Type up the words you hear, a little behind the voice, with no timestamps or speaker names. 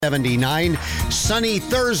79, sunny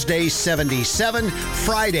Thursday 77,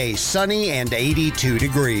 Friday sunny and 82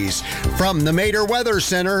 degrees. From the Mater Weather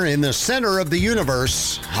Center in the center of the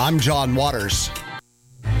universe, I'm John Waters.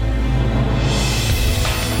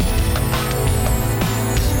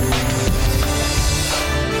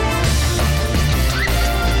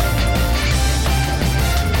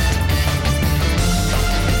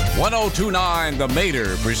 .1029 The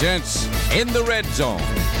Mater presents In the Red Zone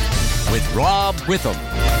with Rob Witham.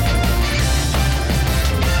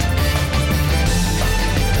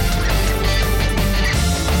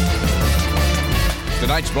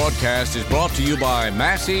 Tonight's broadcast is brought to you by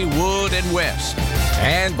Massey, Wood & West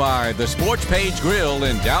and by the Sports Page Grill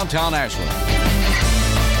in downtown Ashland.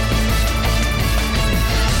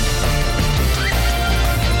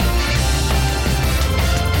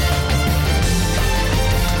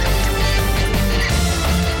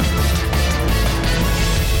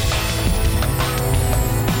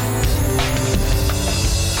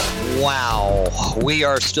 Wow, we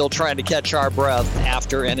are still trying to catch our breath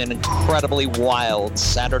after an incredibly wild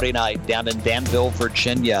Saturday night down in Danville,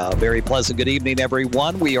 Virginia. A very pleasant good evening,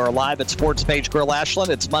 everyone. We are live at Sports Page Grill Ashland.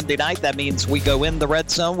 It's Monday night. That means we go in the red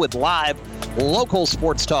zone with live local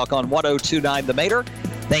sports talk on 1029 The Mater.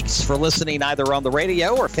 Thanks for listening either on the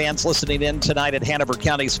radio or fans listening in tonight at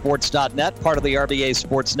HanoverCountySports.net, part of the RBA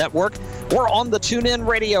Sports Network, or on the TuneIn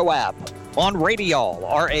radio app on Radial,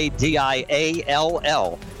 R-A-D-I-A-L-L.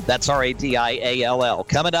 That's R-A-D-I-A-L-L.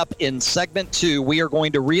 Coming up in segment 2, we are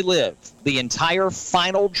going to relive the entire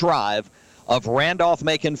final drive of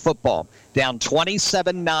Randolph-Macon football. Down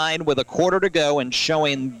 27-9 with a quarter to go and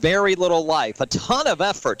showing very little life. A ton of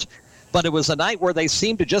effort, but it was a night where they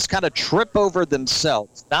seemed to just kind of trip over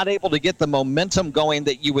themselves, not able to get the momentum going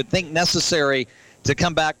that you would think necessary to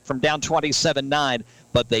come back from down 27-9.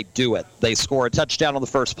 But they do it. They score a touchdown on the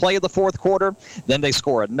first play of the fourth quarter. Then they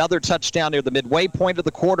score another touchdown near the midway point of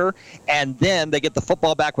the quarter. And then they get the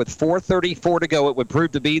football back with 4:34 to go. It would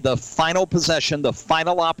prove to be the final possession, the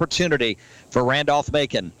final opportunity for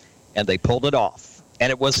Randolph-Macon. And they pulled it off. And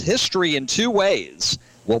it was history in two ways.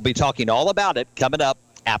 We'll be talking all about it coming up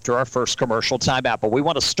after our first commercial timeout. But we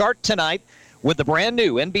want to start tonight with the brand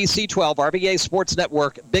new NBC 12 RBA Sports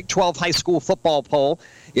Network Big 12 High School Football Poll.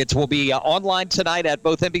 It will be online tonight at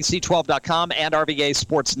both NBC12.com and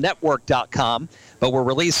RBASportsNetwork.com. But we're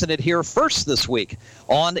releasing it here first this week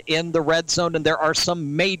on In the Red Zone, and there are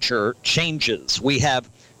some major changes. We have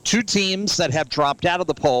two teams that have dropped out of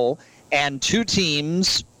the poll, and two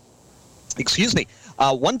teams, one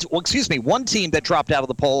team that dropped out of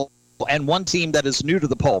the poll, and one team that is new to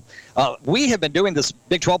the poll. We have been doing this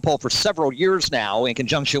Big 12 poll for several years now in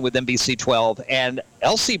conjunction with NBC 12, and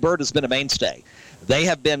LC Bird has been a mainstay. They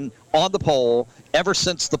have been on the poll ever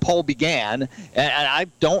since the poll began, and I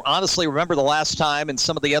don't honestly remember the last time in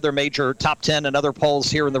some of the other major top 10 and other polls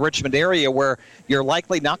here in the Richmond area where you're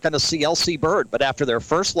likely not going to see LC Bird. But after their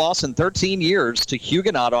first loss in 13 years to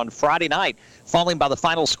Huguenot on Friday night, falling by the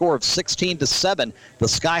final score of 16-7, the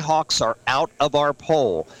Skyhawks are out of our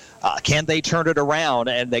poll. Can they turn it around?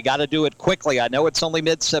 And they got to do it quickly. I know it's only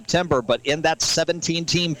mid-September, but in that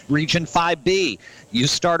 17-team Region 5B, you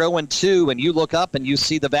start 0-2 and you look up and you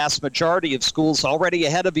see the vast majority of schools already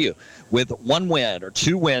ahead of you with one win or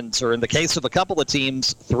two wins, or in the case of a couple of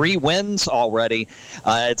teams, 3 wins already.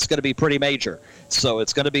 It's going to be pretty major. So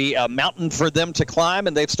it's going to be a mountain for them to climb,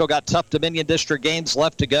 and they've still got tough Dominion District games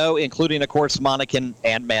left to go, including, of course, Monacan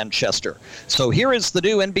and Manchester. So here is the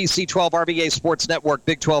new NBC 12 RBA Sports Network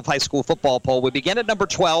Big 12 High School Football Poll. We begin at number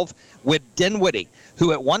 12 with Dinwiddie,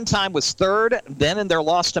 who at one time was third. Then in their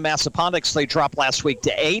loss to Massaponax, they dropped last week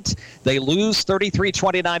to 8. They lose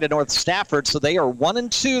 33-29 to North Stafford, so they are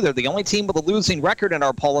 1-2. They're the only team with a losing record in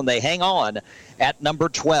our poll, and they hang on at number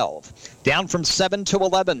 12. Down from 7 to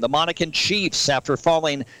 11, the Monacan Chiefs, after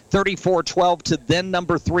falling 34-12 to then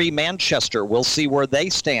number 3 Manchester. We'll see where they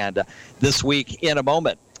stand this week in a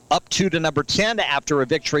moment. Up 2 to number 10 after a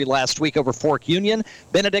victory last week over Fork Union,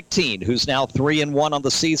 Benedictine, who's now 3-1 on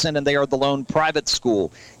the season, and they are the lone private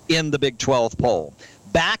school in the Big 12 poll.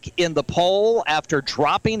 Back in the poll after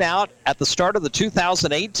dropping out at the start of the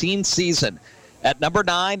 2018 season. At number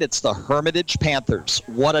 9, it's the Hermitage Panthers.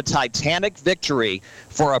 What a titanic victory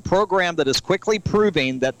for a program that is quickly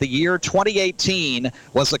proving that the year 2018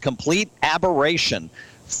 was a complete aberration.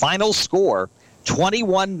 Final score,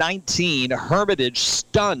 21-19. Hermitage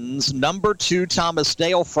stuns number 2 Thomas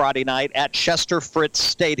Dale Friday night at Chester Fritz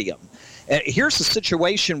Stadium. Here's the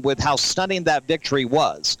situation with how stunning that victory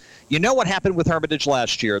was. You know what happened with Hermitage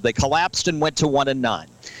last year. They collapsed and went to 1-9.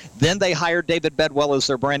 Then they hired David Bedwell as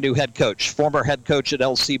their brand new head coach. Former head coach at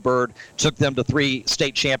LC Bird, took them to 3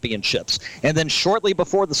 state championships. And then shortly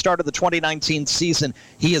before the start of the 2019 season,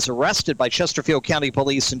 he is arrested by Chesterfield County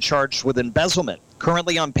Police and charged with embezzlement,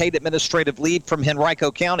 currently on paid administrative leave from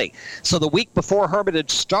Henrico County. So the week before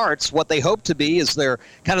Hermitage starts, what they hope to be is their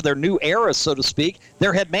new era, so to speak.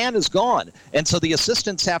 Their head man is gone, and so the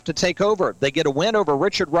assistants have to take over. They get a win over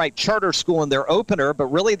Richard Wright Charter School in their opener, but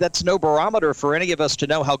really that's no barometer for any of us to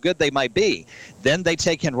know how good they might be. Then they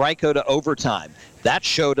take Henrico to overtime. That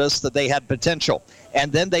showed us that they had potential.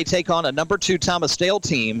 And then they take on a number 2 Thomas Dale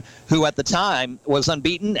team who at the time was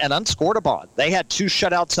unbeaten and unscored upon. They had 2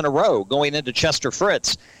 shutouts in a row going into Chester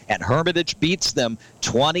Fritz, and Hermitage beats them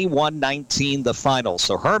 21-19 the final.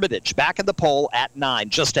 So Hermitage back in the poll at 9.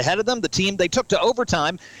 Just ahead of them, the team they took to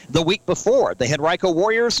overtime the week before, the Henrico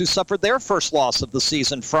Warriors, who suffered their first loss of the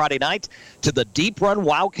season Friday night to the Deep Run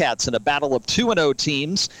Wildcats in a battle of 2-0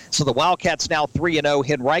 teams. So the Wildcats now 3-0,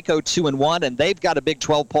 Henrico 2-1, and they've got a Big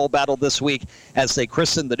 12 poll battle this week as they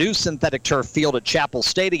christen the new synthetic turf field at Chapel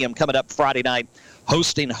Stadium coming up Friday night,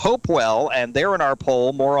 hosting Hopewell, and they're in our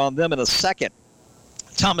poll. More on them in a second.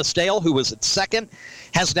 Thomas Dale, who was at 2nd,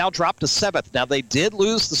 has now dropped to 7th. Now, they did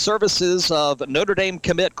lose the services of Notre Dame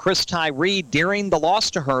commit Chris Tyree during the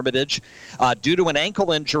loss to Hermitage due to an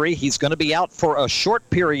ankle injury. He's going to be out for a short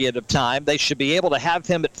period of time. They should be able to have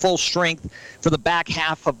him at full strength for the back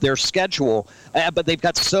half of their schedule. But they've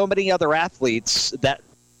got so many other athletes that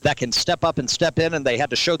can step up and step in, and they had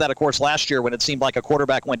to show that, of course, last year when it seemed like a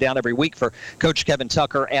quarterback went down every week for Coach Kevin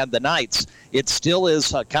Tucker and the Knights. It still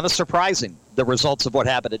is kind of surprising, the results of what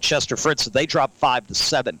happened at Chester Fritz. They dropped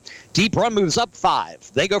 5-7. Deep Run moves up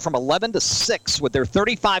 5. They go from 11-6 with their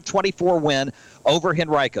 35-24 win over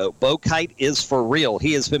Henrico. Bo Kite is for real.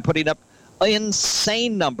 He has been putting up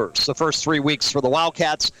insane numbers the first 3 weeks for the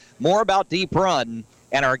Wildcats. More about Deep Run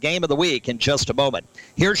and our game of the week in just a moment.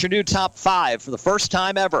 Here's your new top 5 for the first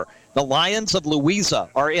time ever. The Lions of Louisa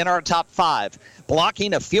are in our top 5,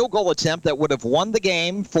 blocking a field goal attempt that would have won the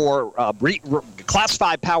game for Class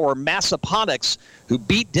 5 power Massaponax, who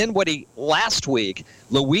beat Dinwiddie last week.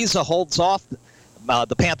 Louisa holds off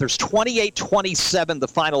the Panthers 28-27, the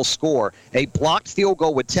final score. A blocked field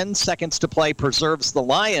goal with 10 seconds to play preserves the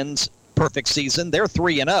Lions' perfect season. They're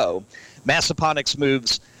 3-0. Massaponax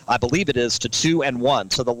moves, I believe it is, to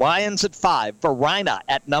 2-1. So the Lions at 5, Varina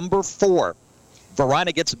at number 4.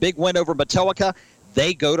 Varina gets a big win over Matoaka.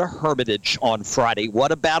 They go to Hermitage on Friday.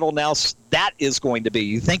 What a battle now that is going to be.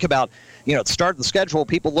 You think about, at the start of the schedule,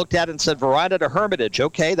 people looked at it and said, Varina to Hermitage.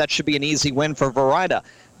 Okay, that should be an easy win for Varina.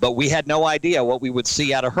 But we had no idea what we would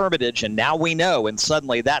see out of Hermitage, and now we know, and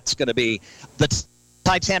suddenly that's going to be the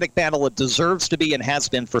Titanic battle it deserves to be and has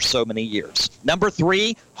been for so many years. Number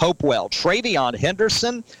 3, Hopewell. Travion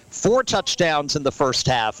Henderson, 4 touchdowns in the first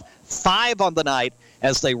half, 5 on the night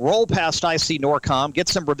as they roll past IC Norcom, get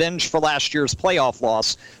some revenge for last year's playoff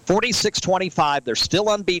loss. 46-25, they're still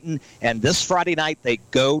unbeaten, and this Friday night they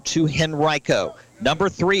go to Henrico. Number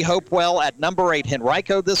 3, Hopewell at number 8,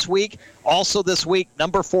 Henrico this week. Also this week,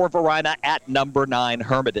 number 4, Varina at number 9,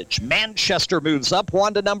 Hermitage. Manchester moves up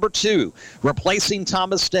 1 to number 2, replacing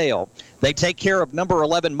Thomas Dale. They take care of number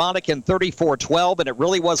 11, Monacan, 34-12, and it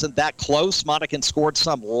really wasn't that close. Monacan scored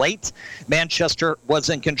some late. Manchester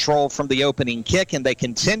was in control from the opening kick, and they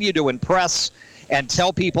continue to impress and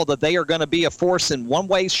tell people that they are going to be a force in one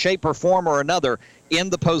way, shape, or form or another in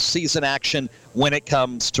the postseason action when it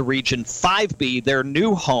comes to Region 5B, their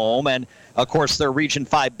new home, and, of course, their Region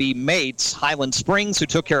 5B mates, Highland Springs, who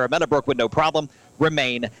took care of Meadowbrook with no problem,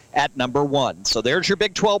 remain at number 1. So there's your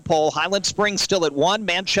Big 12 poll. Highland Springs still at 1.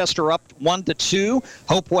 Manchester up 1-2.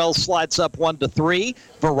 Hopewell slides up 1-3.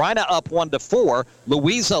 Varina up 1-4.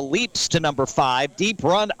 Louisa leaps to number 5. Deep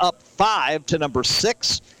Run up 5 to number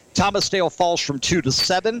 6. Thomas Dale falls from 2 to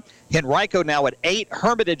 7. Henrico now at 8.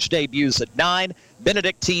 Hermitage debuts at 9.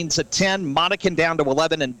 Benedictines at 10. Monacan down to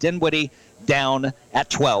 11. And Dinwiddie down at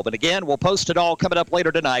 12. And again, we'll post it all coming up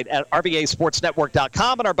later tonight at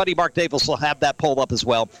RVASportsNetwork.com. And our buddy Mark Davis will have that poll up as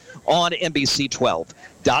well on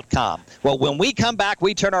NBC12.com. Well, when we come back,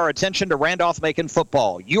 we turn our attention to Randolph-Macon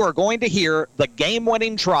football. You are going to hear the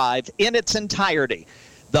game-winning drive in its entirety.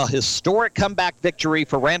 The historic comeback victory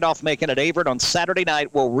for Randolph-Macon at Averett on Saturday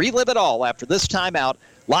night. We'll relive it all after this timeout.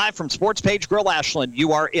 Live from Sports Page Grill Ashland,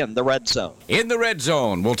 you are in the Red Zone. In the Red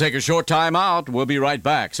Zone. We'll take a short time out. We'll be right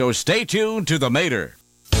back. So stay tuned to the Mater.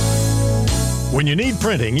 When you need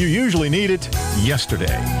printing, you usually need it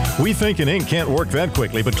yesterday. We Think in Ink can't work that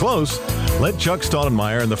quickly, but close. Let Chuck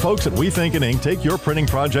Staudenmeyer and the folks at We Think in Ink take your printing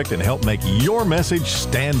project and help make your message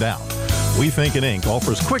stand out. We Think in Ink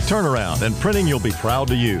offers quick turnaround and printing you'll be proud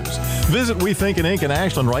to use. Visit We Think in Ink in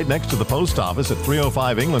Ashland right next to the post office at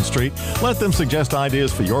 305 England Street. Let them suggest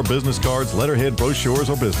ideas for your business cards, letterhead, brochures,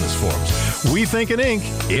 or business forms. We Think in Ink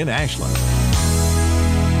in Ashland.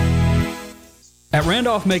 At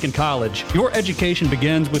Randolph-Macon College, your education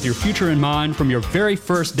begins with your future in mind from your very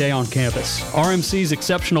first day on campus. RMC's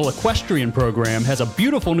exceptional equestrian program has a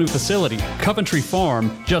beautiful new facility, Coventry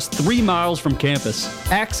Farm, just 3 miles from campus.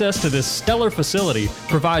 Access to this stellar facility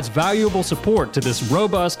provides valuable support to this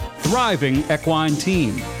robust, thriving equine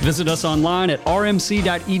team. Visit us online at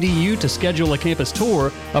rmc.edu to schedule a campus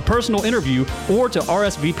tour, a personal interview, or to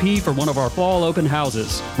RSVP for one of our fall open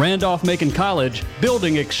houses. Randolph-Macon College,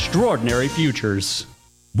 building extraordinary futures.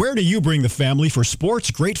 Where do you bring the family for sports,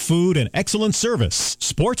 great food, and excellent service?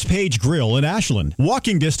 Sports Page Grill in Ashland.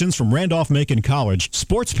 Walking distance from Randolph-Macon College,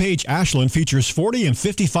 Sports Page Ashland features 40 and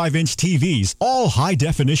 55-inch TVs, all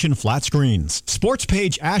high-definition flat screens. Sports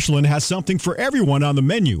Page Ashland has something for everyone on the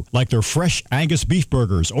menu, like their fresh Angus beef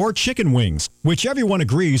burgers or chicken wings, which everyone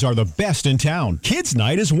agrees are the best in town. Kids'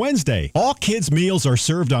 Night is Wednesday. All kids' meals are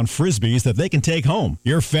served on Frisbees that they can take home.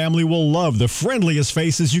 Your family will love the friendliest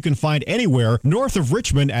faces you can find anywhere north of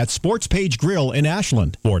Richmond at Sports Page Grill in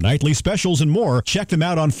Ashland. For nightly specials and more, check them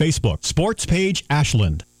out on Facebook. Sports Page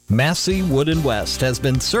Ashland. Massey Wood & West has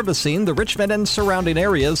been servicing the Richmond and surrounding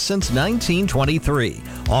areas since 1923,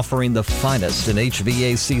 offering the finest in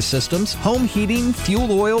HVAC systems, home heating,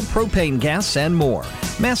 fuel oil, propane gas, and more.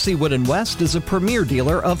 Massey Wood & West is a premier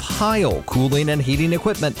dealer of Heil cooling and heating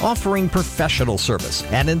equipment, offering professional service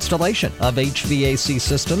and installation of HVAC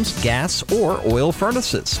systems, gas, or oil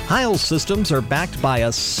furnaces. Heil systems are backed by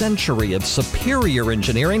a century of superior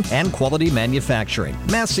engineering and quality manufacturing.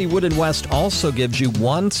 Massey Wood & West also gives you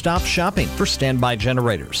one-stop shopping for standby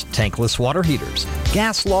generators, tankless water heaters,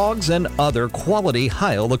 gas logs, and other quality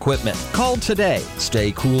Heil equipment. Call today.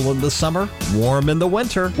 Stay cool in the summer, warm in the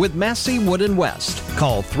winter with Massey Wood & West.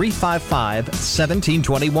 Call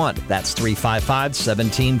 355-1721. That's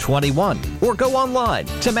 355-1721. Or go online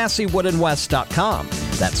to MasseyWoodandWest.com.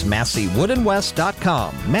 That's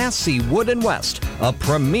MasseyWoodandWest.com. Massey Wood & West, a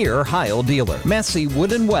premier Heil dealer. Massey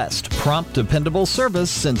Wood & West, prompt, dependable service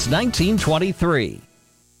since 1923.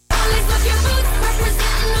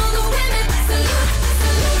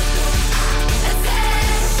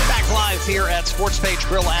 Here at Sports Page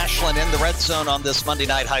Grill Ashland in the red zone on this Monday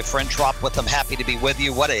night. Hi, French Drop with them. Happy to be with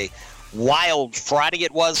you. What a wild Friday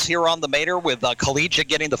it was here on the Mater, with Collegiate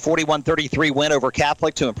getting the 41-33 win over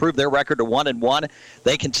Catholic to improve their record to 1-1.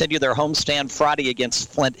 They continue their homestand Friday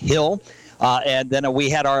against Flint Hill. And then we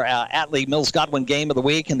had our Atlee Mills Godwin game of the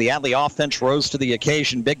week, and the Atlee offense rose to the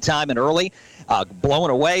occasion big time and early,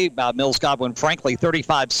 blowing away Mills Godwin, frankly,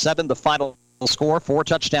 35-7, the final score. 4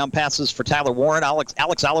 touchdown passes for Tyler Warren.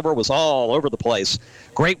 Alex Oliver was all over the place.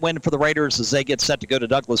 Great win for the Raiders as they get set to go to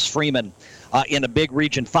Douglas Freeman in a big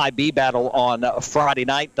Region 5B battle on Friday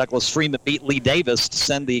night. Douglas Freeman beat Lee Davis to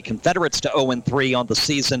send the Confederates to 0-3 on the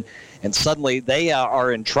season, and suddenly they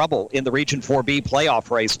are in trouble in the Region 4B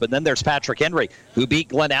playoff race. But then there's Patrick Henry, who beat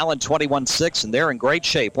Glen Allen 21-6, and they're in great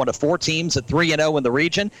shape. One of 4 teams at 3-0 in the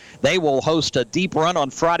region. They will host a deep run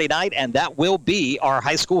on Friday night, and that will be our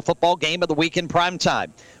high school football game of the week in prime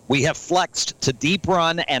time. We have flexed to Deep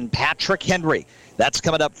Run and Patrick Henry. That's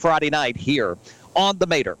coming up Friday night here on the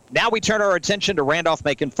Mater. Now we turn our attention to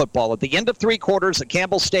Randolph-Macon football. At the end of 3 quarters at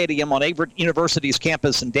Campbell Stadium on Averett University's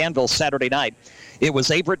campus in Danville Saturday night, it was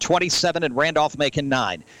Averett 27 and Randolph-Macon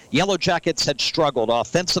 9. Yellow Jackets had struggled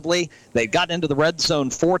offensively. They'd gotten into the red zone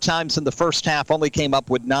 4 times in the first half, only came up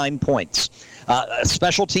with 9 points.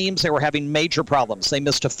 Special teams, they were having major problems. They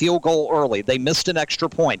missed a field goal early. They missed an extra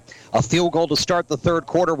point. A field goal to start the third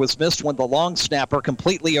quarter was missed when the long snapper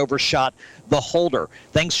completely overshot the holder.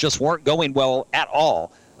 Things just weren't going well at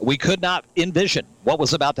all. We could not envision what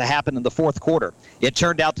was about to happen in the fourth quarter. It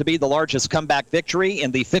turned out to be the largest comeback victory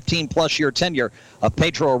in the 15-plus year tenure of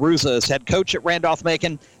Pedro Aruza as head coach at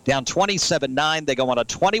Randolph-Macon. Down 27-9, they go on a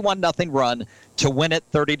 21-0 run to win it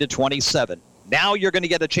 30-27. Now you're going to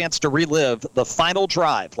get a chance to relive the final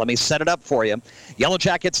drive. Let me set it up for you. Yellow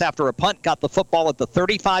Jackets, after a punt, got the football at the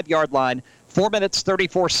 35-yard line. 4 minutes,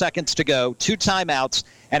 34 seconds to go, 2 timeouts.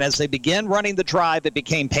 And as they began running the drive, it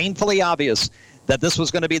became painfully obvious that this was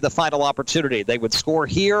going to be the final opportunity. They would score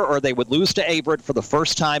here or they would lose to Averett for the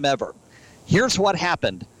first time ever. Here's what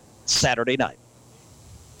happened Saturday night.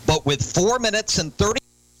 But with 4 minutes and 30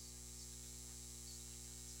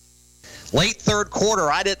 late third quarter,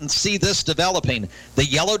 I didn't see this developing. The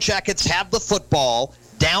Yellow Jackets have the football,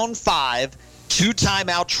 down 5, 2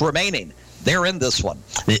 timeouts remaining. They're in this one.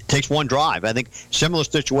 It takes one drive. I think similar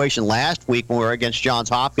situation last week when we were against Johns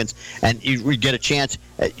Hopkins, and you get a chance.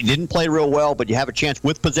 You didn't play real well, but you have a chance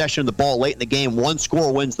with possession of the ball late in the game. One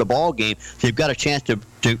score wins the ball game, so you've got a chance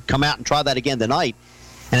to come out and try that again tonight.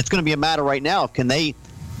 And it's going to be a matter right now of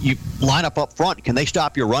you line up front. Can they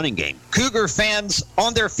stop your running game? Cougar fans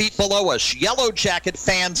on their feet below us. Yellow Jacket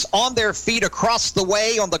fans on their feet across the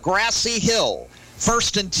way on the grassy hill.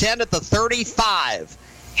 1st and 10 at the 35.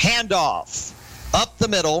 Handoff up the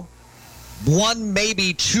middle. 1,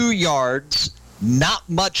 maybe 2 yards. Not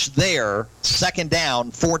much there. 2nd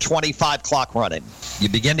down, 4:25 clock running. You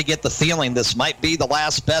begin to get the feeling this might be the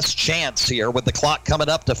last best chance here with the clock coming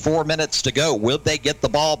up to 4 minutes to go. Will they get the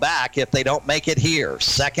ball back if they don't make it here?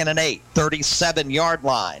 2nd and 8, 37-yard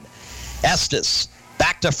line. Estes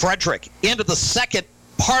back to Frederick into the second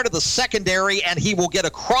part of the secondary, and he will get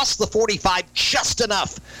across the 45 just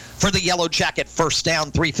enough for the Yellow Jacket. 1st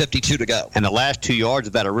down, 3:52 to go. And the last 2 yards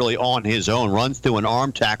of that are really on his own. Runs through an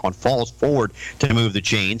arm tackle and falls forward to move the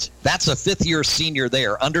chains. That's a 5th-year senior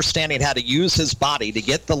there, understanding how to use his body to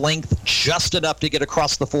get the length just enough to get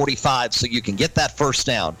across the 45 so you can get that 1st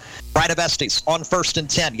down. Right of Estes on 1st and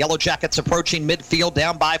 10. Yellow Jackets approaching midfield,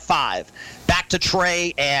 down by 5. Back to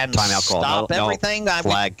Tre and timeout call. Stop everything.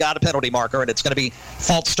 We've got a penalty marker, and it's going to be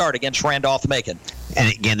false start against Randolph-Macon.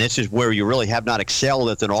 And again, this is where you really have not excelled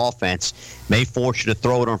as an offense. May force you to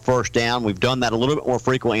throw it on 1st down. We've done that a little bit more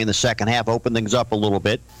frequently in the second half, open things up a little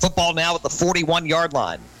bit. Football now at the 41-yard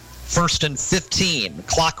line. 1st and 15.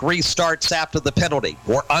 Clock restarts after the penalty.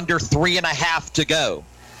 We're under 3.5 to go.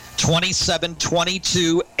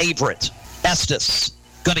 27-22, Averett. Estes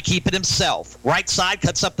going to keep it himself. Right side,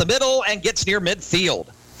 cuts up the middle, and gets near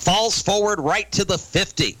midfield. Falls forward right to the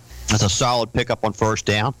 50. That's a solid pickup on 1st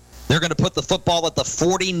down. They're going to put the football at the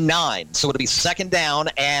 49, so it'll be 2nd down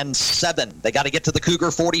and 7. They got to get to the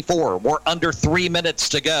Cougar 44. We're under 3 minutes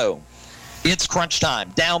to go. It's crunch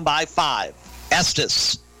time, down by 5.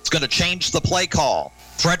 Estes is going to change the play call.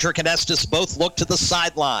 Frederick and Estes both look to the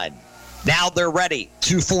sideline. Now they're ready.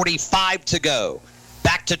 2:45 to go.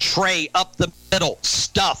 Back to Tre up the middle,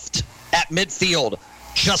 stuffed at midfield.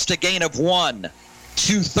 Just a gain of 1.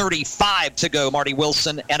 2:35 to go, Marty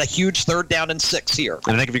Wilson, and a huge 3rd down and 6 here.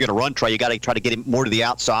 And I think if you're going to run Tre, you got to try to get him more to the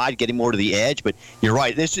outside, get him more to the edge. But you're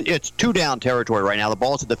right. It's 2-down territory right now. The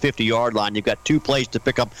ball's at the 50-yard line. You've got 2 plays to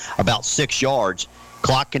pick up about 6 yards.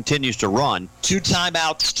 Clock continues to run. 2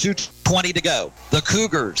 timeouts, 2:20 to go. The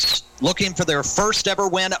Cougars looking for their first ever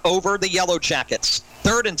win over the Yellow Jackets.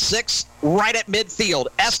 3rd and 6, right at midfield.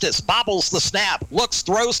 Estes bobbles the snap, looks,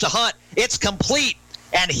 throws to Hunt. It's complete,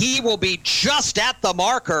 and he will be just at the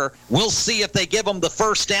marker. We'll see if they give him the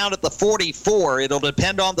 1st down at the 44. It'll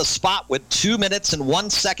depend on the spot with 2 minutes and 1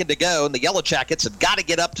 second to go, and the Yellow Jackets have got to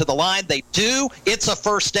get up to the line. They do. It's a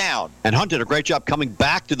 1st down. And Hunt did a great job coming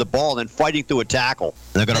back to the ball and then fighting through a tackle.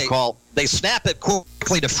 And they're going to call... They snap it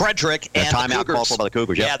quickly to Frederick. And timeout call for by the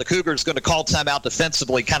Cougars. Yeah, the Cougars going to call timeout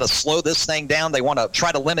defensively, kind of slow this thing down. They want to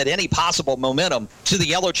try to limit any possible momentum to the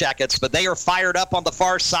Yellow Jackets, but they are fired up on the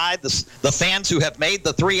far side. The fans who have made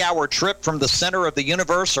the 3-hour trip from the center of the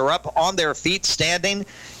universe are up on their feet standing.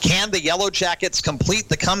 Can the Yellow Jackets complete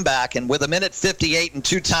the comeback? And with 1:58 and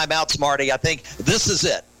 2 timeouts, Marty, I think this is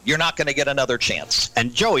it. You're not going to get another chance.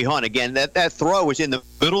 And Joey Hunt, again, that throw is in the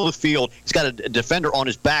middle of the field. He's got a defender on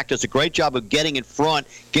his back, does a great job of getting in front,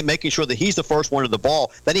 making sure that he's the first one to the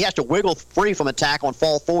ball. Then he has to wiggle free from a tackle and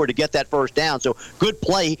fall forward to get that 1st down. So good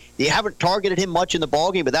play. You haven't targeted him much in the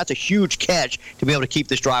ballgame, but that's a huge catch to be able to keep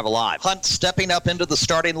this drive alive. Hunt stepping up into the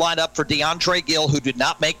starting lineup for DeAndre Gill, who did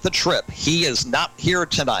not make the trip. He is not here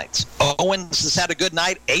tonight. Owens has had a good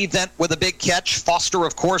night. Averett with a big catch. Foster,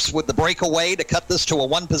 of course, with the breakaway to cut this to a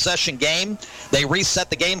 1-possession game. They reset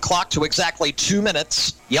the game clock to exactly 2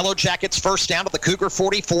 minutes. Yellow Jackets 1st down at the Cougar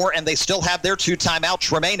 44, and they still have their 2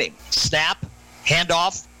 timeouts remaining. Snap,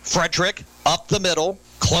 handoff, Frederick up the middle,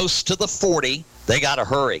 close to the 40. They got to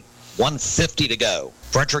hurry. 1:50 to go.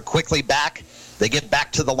 Frederick quickly back. They get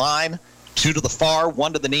back to the line. 2 to the far,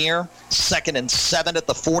 1 to the near. 2nd and 7 at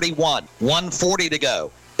the 41. 1:40 to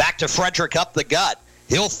go. Back to Frederick up the gut.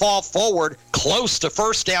 He'll fall forward close to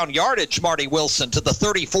 1st down yardage, Marty Wilson, to the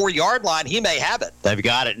 34-yard line. He may have it. They've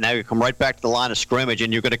got it. Now you come right back to the line of scrimmage,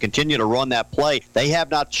 and you're going to continue to run that play. They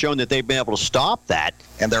have not shown that they've been able to stop that.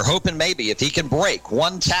 And they're hoping maybe if he can break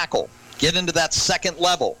 1 tackle, get into that 2nd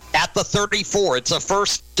level. At the 34, it's a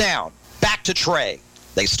 1st down. Back to Tre.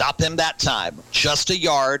 They stop him that time. Just a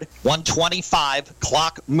yard. 1:25,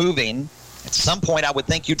 clock moving. At some point, I would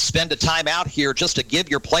think you'd spend a timeout here just to give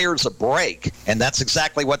your players a break, and that's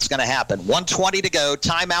exactly what's going to happen. 1:20 to go,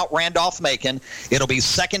 timeout Randolph-Macon. It'll be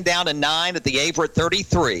 2nd down and 9 at the Averett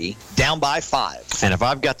 33, down by 5. And if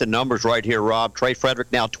I've got the numbers right here, Rob, Tre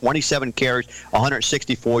Frederick now 27 carries,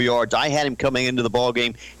 164 yards. I had him coming into the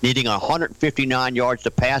ballgame needing 159 yards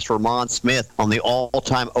to pass for Mon Smith on the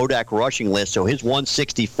all-time ODAC rushing list, so his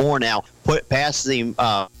 164 now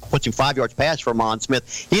puts him 5 yards past for Mon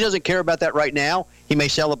Smith. He doesn't care about that right now. He may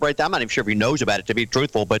celebrate that. I'm not even sure if he knows about it, to be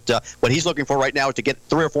truthful, but what he's looking for right now is to get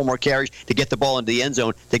 3 or 4 more carries to get the ball into the end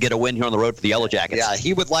zone to get a win here on the road for the Yellow Jackets. Yeah,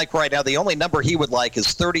 he would like right now, the only number he would like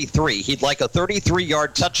is 33. He'd like a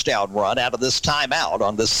 33-yard touchdown run out of this timeout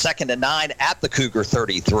on this 2nd and 9 at the Cougar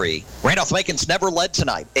 33. Randolph-Macon's never led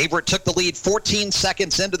tonight. Averett took the lead 14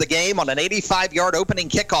 seconds into the game on an 85-yard opening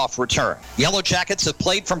kickoff return. Yellow Jackets have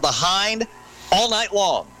played from behind all night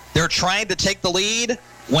long. They're trying to take the lead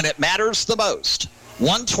when it matters the most.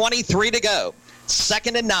 1:23 to go.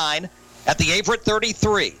 2nd and 9 at the Averett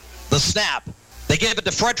 33. The snap. They give it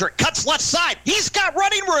to Frederick. Cuts left side. He's got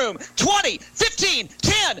running room. 20, 15,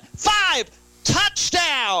 10, 5.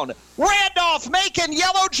 Touchdown. Randolph-Macon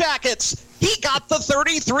Yellow Jackets. He got the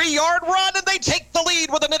 33-yard run, and they take the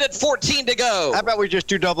lead with 1:14 to go. How about we just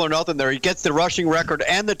do double or nothing there? He gets the rushing record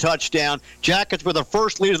and the touchdown. Jackets with the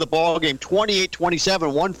first lead of the ball game,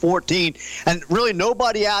 28-27, 1:14. And really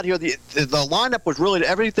nobody out here. The lineup was really,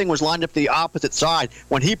 everything was lined up the opposite side.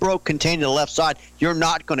 When he broke contained to the left side, you're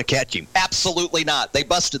not going to catch him. Absolutely not. They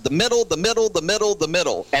busted the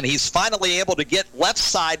middle, and he's finally able to get left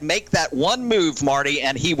side, make that one move, Marty,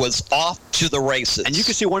 and he was off to the races. And you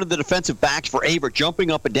can see one of the defensive backs for Averett jumping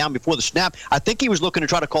up and down before the snap. I think he was looking to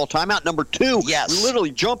try to call timeout. Number 2, yes, literally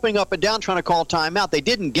jumping up and down trying to call timeout. They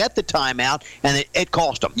didn't get the timeout, and it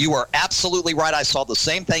cost them. You are absolutely right. I saw the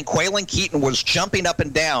same thing. Quaylen Keaton was jumping up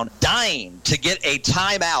and down, dying to get a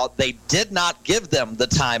timeout. They did not give them the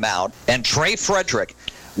timeout. And Tre Frederick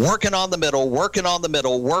working on the middle,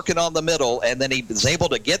 and then he was able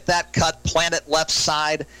to get that cut, plant it left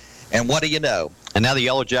side, and what do you know? And now the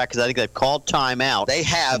Yellow Jackets, I think they've called timeout. They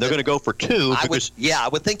have. And they're going to go for 2. I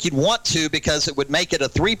would think you'd want to, because it would make it a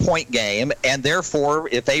 3-point game, and therefore,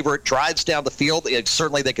 if Averett drives down the field,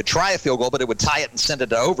 certainly they could try a field goal, but it would tie it and send it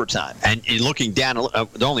to overtime. And looking down,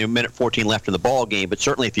 there's only 1:14 left in the ball game, but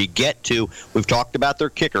certainly if you get to, we've talked about their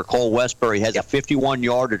kicker, Cole Westbury, has a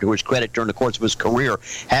 51-yarder to his credit during the course of his career.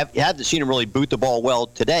 Haven't seen him really boot the ball well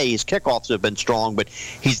today. His kickoffs have been strong, but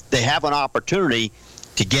they have an opportunity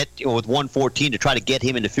to get, with 1:14, to try to get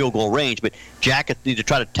him into field goal range. But Jackets need to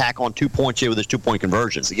try to tack on 2 points here with his 2-point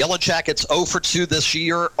conversions. The Yellow Jackets 0 for 2 this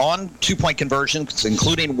year on 2-point conversions,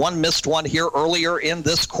 including one missed one here earlier in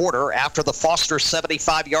this quarter after the Foster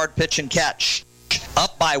 75-yard pitch and catch.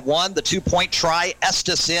 Up by 1, the 2-point try.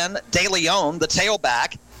 Estes in. De Leon, the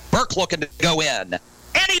tailback. Burke looking to go in.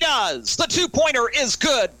 And he does! The 2-pointer is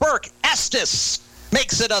good. Burke, Estes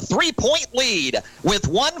makes it a 3-point lead with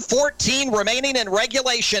 1:14 remaining in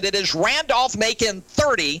regulation. It is Randolph-Macon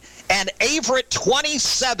 30 and Averett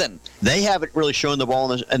 27. They haven't really shown the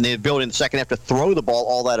ball and the ability in the second half to throw the ball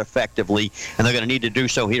all that effectively, and they're going to need to do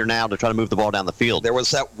so here now to try to move the ball down the field. There was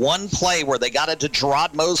that one play where they got it to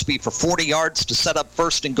Gerard Mosby for 40 yards to set up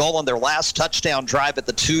 1st and goal on their last touchdown drive at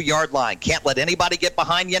the 2-yard line. Can't let anybody get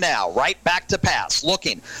behind you now. Right back to pass.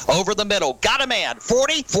 Looking over the middle. Got a man.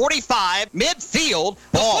 40, 45, midfield.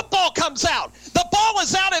 The football comes out. The ball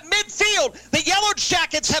is out at midfield. The Yellow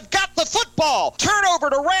Jackets have got the football.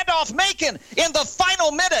 Turnover to Randolph-Macon in the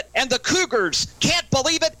final minute, and the Cougars can't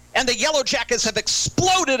believe it, and the Yellow Jackets have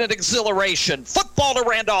exploded in exhilaration. Football to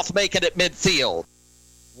Randolph-Macon at midfield.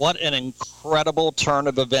 What an incredible turn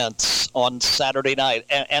of events on Saturday night.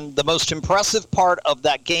 And the most impressive part of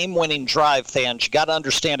that game-winning drive, fans, you got to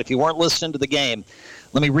understand, if you weren't listening to the game,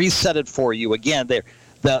 let me reset it for you again.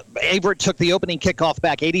 The Averett took the opening kickoff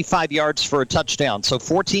back 85 yards for a touchdown. So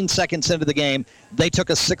 14 seconds into the game, they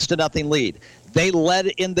took a 6-0 lead. They led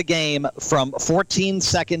in the game from 14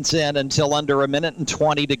 seconds in until under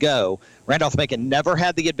 1:20 to go. Randolph-Macon never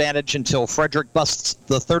had the advantage until Frederick busts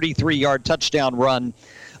the 33-yard touchdown run,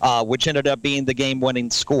 which ended up being the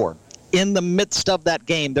game-winning score. In the midst of that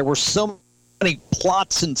game, there were so many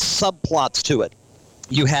plots and subplots to it.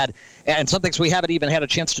 You had, and some things we haven't even had a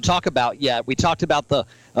chance to talk about yet. We talked about the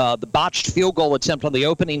botched field goal attempt on the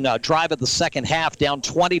opening drive of the second half, down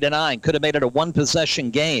 20-9. Could have made it a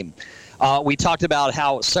one-possession game. We talked about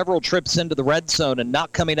how several trips into the red zone and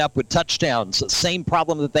not coming up with touchdowns. Same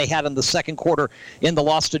problem that they had in the second quarter in the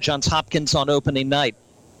loss to Johns Hopkins on opening night.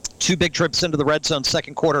 2 big trips into the red zone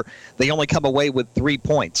second quarter. They only come away with 3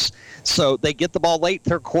 points. So they get the ball late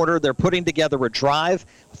third quarter. They're putting together a drive.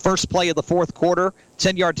 First play of the fourth quarter,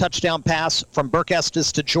 10-yard touchdown pass from Burke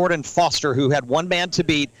Estes to Jordan Foster, who had one man to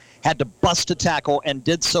beat, had to bust a tackle, and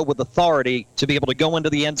did so with authority to be able to go into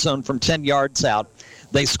the end zone from 10 yards out.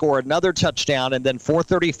 They score another touchdown, and then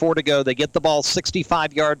 4:34 to go. They get the ball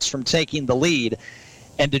 65 yards from taking the lead.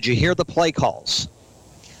 And did you hear the play calls?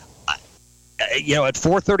 At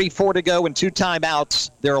 4:34 to go and 2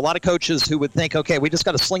 timeouts, there are a lot of coaches who would think, okay, we just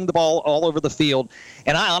got to sling the ball all over the field.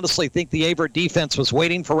 And I honestly think the Averett defense was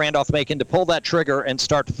waiting for Randolph-Macon to pull that trigger and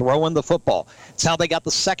start throwing the football. It's how they got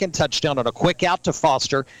the second touchdown on a quick out to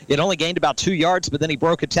Foster. It only gained about 2 yards, but then he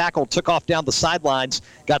broke a tackle, took off down the sidelines,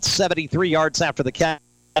 got 73 yards after the catch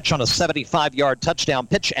on a 75-yard touchdown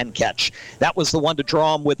pitch and catch. That was the one to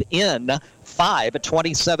draw him within 5 at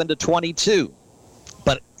 27-22.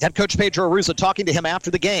 But head coach Pedro Arruza, talking to him after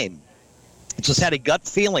the game, just had a gut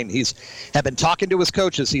feeling. He's had been talking to his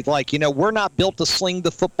coaches. He's like, we're not built to sling the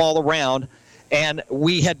football around. And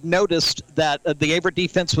we had noticed that the Averett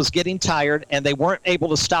defense was getting tired, and they weren't able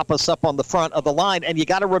to stop us up on the front of the line. And you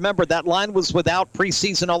got to remember that line was without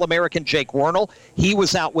preseason All-American Jake Wernell. He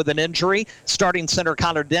was out with an injury. Starting center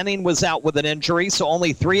Connor Denning was out with an injury. So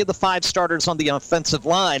only 3 of the 5 starters on the offensive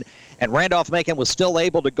line. And Randolph-Macon was still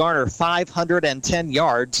able to garner 510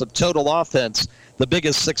 yards of total offense, the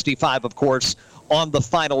biggest 65, of course, on the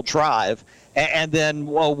final drive. And then,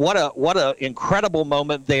 what a incredible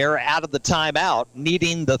moment there out of the timeout,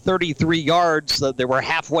 needing the 33 yards. They were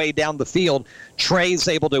halfway down the field. Tre's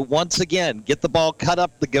able to once again get the ball cut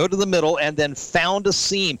up to go to the middle, and then found a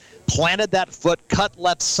seam, planted that foot, cut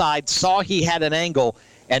left side, saw he had an angle,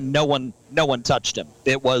 and no one touched him.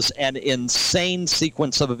 It was an insane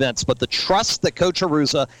sequence of events. But the trust that Coach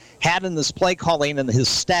Arruza had in this play calling and his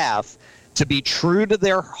staff to be true to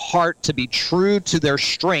their heart, to be true to their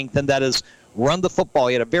strength, and that is run the football.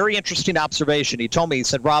 He had a very interesting observation. He told me, he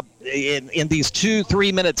said, Rob, in these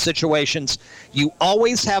 2-3 minute situations, you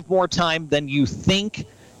always have more time than you think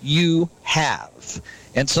you have.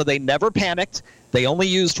 And so they never panicked. They only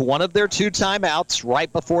used one of their 2 timeouts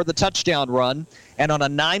right before the touchdown run. And on a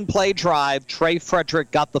 9-play drive, Tre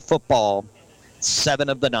Frederick got the football 7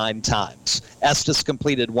 of the 9 times. Estes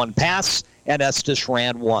completed 1 pass, and Estes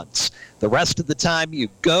ran once. The rest of the time, you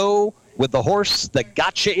go with the horse that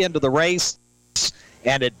got you into the race,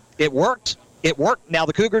 and it worked. It worked. Now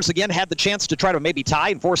the Cougars again had the chance to try to maybe tie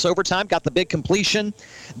and force overtime, got the big completion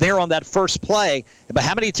there on that first play. But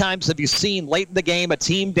how many times have you seen late in the game a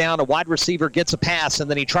team down, a wide receiver gets a pass, and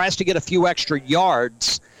then he tries to get a few extra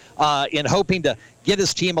yards in hoping to get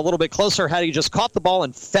his team a little bit closer? Had he just caught the ball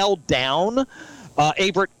and fell down,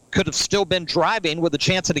 Averett could have still been driving with a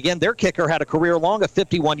chance. And again, their kicker had a career long of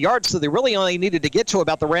 51 yards, so they really only needed to get to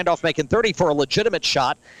about the Randolph-Macon 30 for a legitimate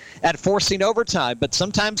shot at forcing overtime. But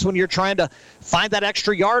sometimes when you're trying to find that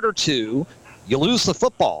extra yard or two, you lose the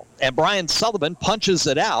football. And Brian Sullivan punches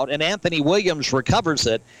it out, and Anthony Williams recovers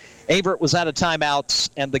it. Averett was out of timeouts,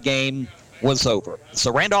 and the game was over.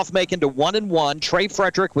 So Randolph-Macon to 1-1. Tre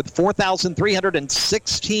Frederick with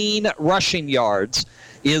 4,316 rushing yards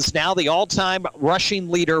is now the all-time rushing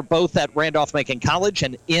leader both at Randolph-Macon College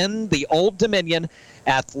and in the Old Dominion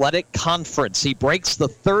Athletic Conference. He breaks the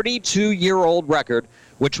 32-year-old record,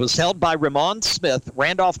 which was held by Ramon Smith,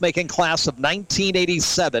 Randolph-Macon class of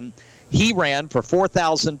 1987. He ran for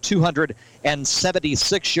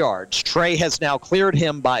 4,276 yards. Tre has now cleared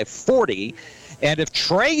him by 40. And if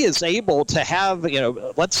Tre is able to have,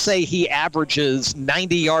 let's say he averages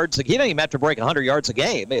 90 yards a game, he doesn't even have to break 100 yards a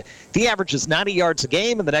game. If he averages 90 yards a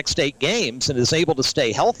game in the next 8 games and is able to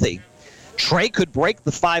stay healthy, Tre could break the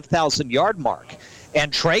 5,000-yard mark.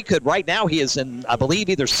 And Tre could, right now, he is in, I believe,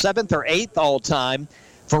 either 7th or 8th all-time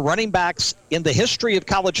for running backs in the history of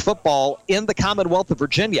college football in the Commonwealth of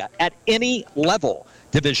Virginia at any level.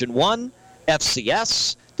 Division I,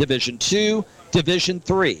 FCS, Division II, Division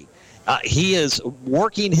III. He is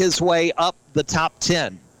working his way up the top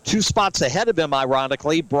 10. 2 spots ahead of him,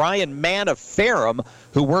 ironically, Brian Mann of Ferrum,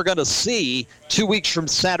 who we're going to see 2 weeks from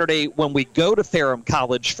Saturday when we go to Ferrum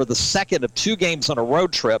College for the second of 2 games on a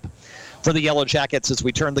road trip for the Yellow Jackets as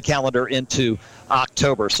we turn the calendar into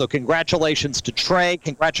October. So congratulations to Tre.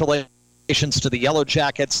 Congratulations to the Yellow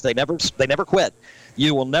Jackets. They never quit.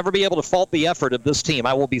 You will never be able to fault the effort of this team.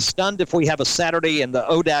 I will be stunned if we have a Saturday in the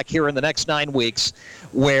ODAC here in the next 9 weeks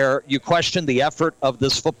where you question the effort of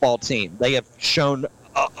this football team. They have shown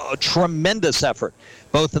a tremendous effort,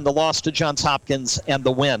 both in the loss to Johns Hopkins and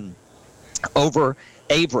the win over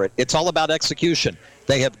Averett. It's all about execution.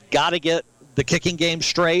 They have got to get the kicking game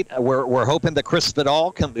straight. We're hoping that Chris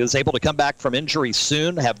Vidal is able to come back from injury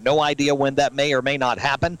soon. Have no idea when that may or may not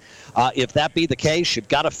happen. If that be the case, you've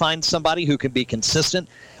got to find somebody who can be consistent.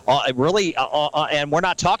 And we're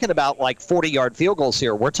not talking about like 40-yard field goals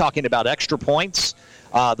here. We're talking about extra points.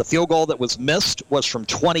 The field goal that was missed was from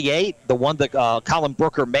 28. The one that Colin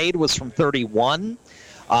Brooker made was from 31.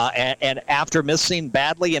 And after missing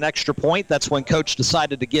badly an extra point, that's when Coach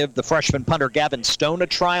decided to give the freshman punter Gavin Stone a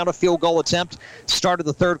try on a field goal attempt. Started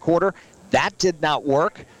the third quarter. That did not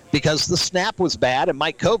work because the snap was bad, and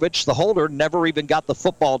Mike Kovich, the holder, never even got the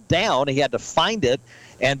football down. He had to find it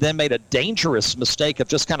and then made a dangerous mistake of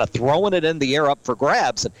just kind of throwing it in the air up for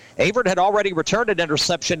grabs. And Averett had already returned an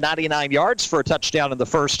interception 99 yards for a touchdown in the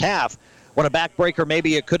first half. What a backbreaker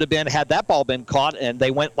maybe it could have been had that ball been caught, and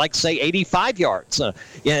they went, like, say, 85 yards.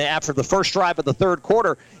 After the first drive of the third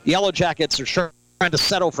quarter, the Yellow Jackets are trying to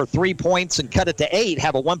settle for 3 points and cut it to 8,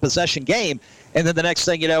 have a one-possession game, and then the next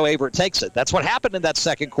thing you know, Averett takes it. That's what happened in that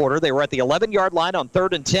second quarter. They were at the 11-yard line on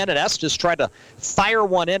 3rd and 10, and Estes tried to fire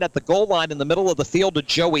one in at the goal line in the middle of the field to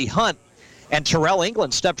Joey Hunt. And Terrell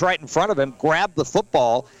England stepped right in front of him, grabbed the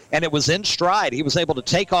football, and it was in stride. He was able to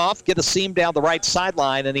take off, get a seam down the right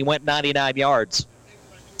sideline, and he went 99 yards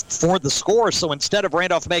for the score. So instead of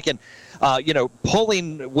Randolph-Macon,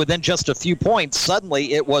 pulling within just a few points,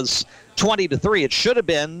 suddenly it was 20-3. It should have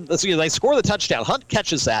been. They score the touchdown. Hunt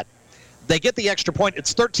catches that. They get the extra point.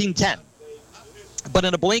 It's 13-10. But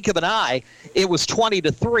in a blink of an eye, it was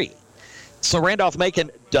 20-3. So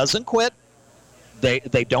Randolph-Macon doesn't quit.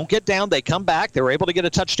 They don't get down. They come back. They were able to get a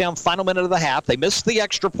touchdown final minute of the half. They missed the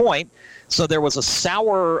extra point. So there was a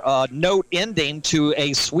sour note ending to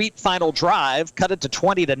a sweet final drive, cut it to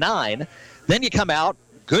 20-9. Then you come out,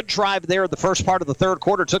 good drive there the first part of the third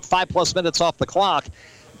quarter, took 5+ minutes off the clock,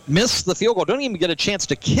 missed the field goal, don't even get a chance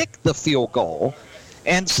to kick the field goal.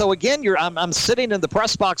 And so again, I'm sitting in the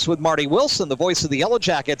press box with Marty Wilson, the voice of the Yellow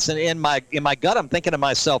Jackets, and in my gut, I'm thinking to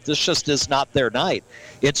myself, this just is not their night.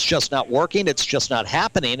 It's just not working. It's just not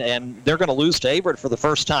happening, and they're going to lose to Averett for the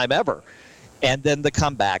first time ever. And then the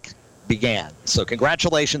comeback began. So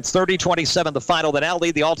congratulations, 30-27, the final. They now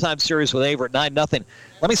lead the all-time series with Averett 9-0.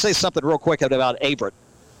 Let me say something real quick about Averett.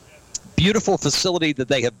 Beautiful facility that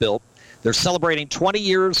they have built. They're celebrating 20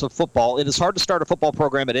 years of football. It is hard to start a football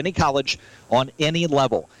program at any college on any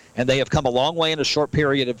level, and they have come a long way in a short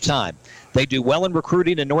period of time. They do well in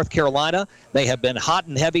recruiting in North Carolina. They have been hot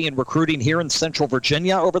and heavy in recruiting here in Central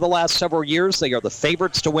Virginia over the last several years. They are the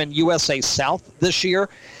favorites to win USA South this year,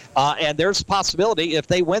 and there's a possibility if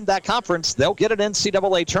they win that conference, they'll get an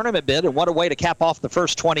NCAA tournament bid, and what a way to cap off the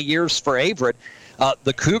first 20 years for Averett.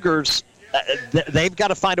 The Cougars, they've got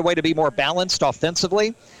to find a way to be more balanced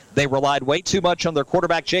offensively. They relied way too much on their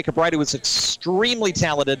quarterback, Jacob Wright, who is extremely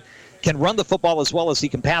talented, can run the football as well as he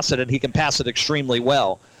can pass it, and he can pass it extremely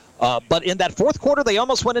well. But in that fourth quarter, they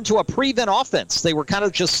almost went into a prevent offense. They were kind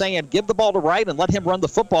of just saying, give the ball to Wright and let him run the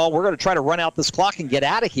football. We're going to try to run out this clock and get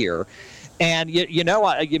out of here. And,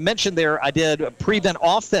 you mentioned there I did prevent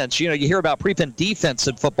offense. You hear about prevent defense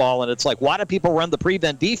in football, and it's like, why do people run the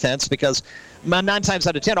prevent defense? Because 9 times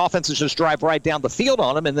out of 10, offenses just drive right down the field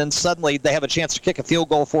on them, and then suddenly they have a chance to kick a field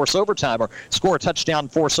goal, force overtime, or score a touchdown,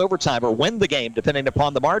 force overtime, or win the game, depending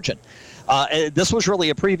upon the margin. This was really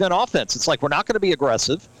a prevent offense. It's like, we're not going to be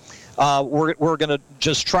aggressive. We're going to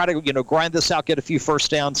just try to, grind this out, get a few first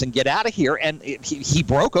downs, and get out of here. And he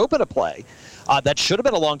broke open a play. That should have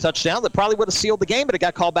been a long touchdown that probably would have sealed the game, but it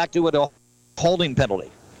got called back to a holding penalty.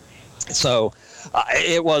 So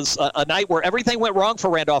it was a night where everything went wrong for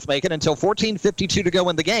Randolph-Macon until 14:52 to go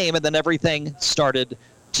in the game, and then everything started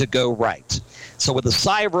to go right. So with a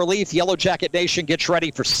sigh of relief, Yellow Jacket Nation gets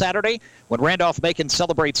ready for Saturday when Randolph-Macon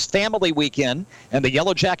celebrates Family Weekend and the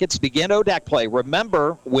Yellow Jackets begin ODAC play.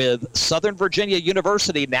 Remember, with Southern Virginia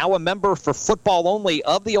University, now a member for football only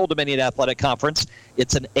of the Old Dominion Athletic Conference,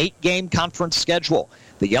 it's an 8-game conference schedule.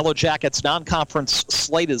 The Yellow Jackets non-conference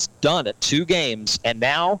slate is done at 2 games, and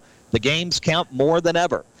now the games count more than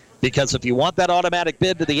ever. Because if you want that automatic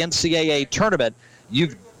bid to the NCAA tournament,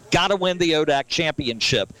 you've got to win the ODAC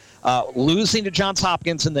championship. Losing to Johns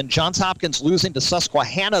Hopkins and then Johns Hopkins losing to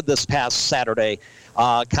Susquehanna this past Saturday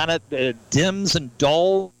kind of dims and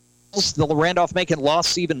dulls the Randolph-Macon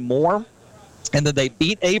loss even more. And then they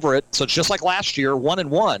beat Averett, so it's just like last year,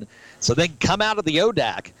 1-1. So they come out of the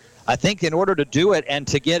ODAC. I think in order to do it and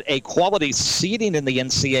to get a quality seeding in the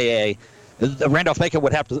NCAA, Randolph-Macon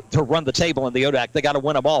would have to run the table in the ODAC. They got to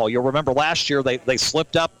win them all. You'll remember last year they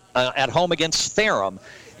slipped up at home against Ferrum,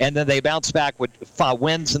 and then they bounced back with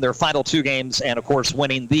wins in their final 2 games, and, of course,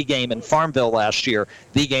 winning the game in Farmville last year.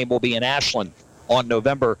 The game will be in Ashland on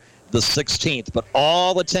November the 16th. But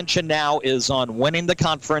all attention now is on winning the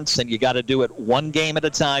conference, and you got to do it one game at a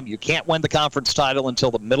time. You can't win the conference title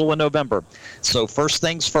until the middle of November. So first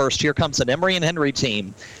things first, here comes an Emory and Henry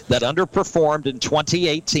team that underperformed in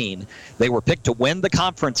 2018. They were picked to win the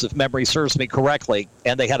conference, if memory serves me correctly,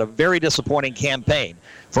 and they had a very disappointing campaign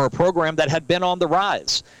for a program that had been on the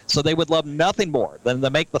rise. So they would love nothing more than to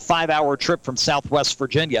make the 5-hour trip from Southwest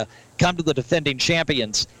Virginia, come to the defending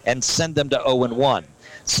champions, and send them to 0-1.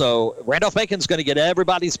 So Randolph-Macon's going to get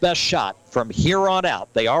everybody's best shot from here on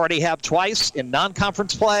out. They already have twice in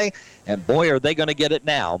non-conference play, and boy, are they going to get it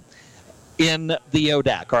now in the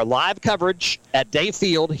ODAC. Our live coverage at Day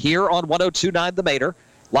Field here on 102.9 The Mater,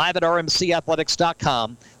 live at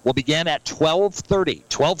rmcathletics.com, will begin at 12:30.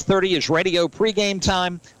 12:30 is radio pregame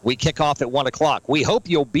time. We kick off at 1 o'clock. We hope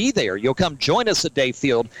you'll be there. You'll come join us at Day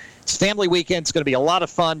Field. It's family weekend. It's going to be a lot of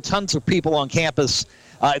fun. Tons of people on campus.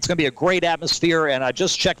 It's going to be a great atmosphere, and I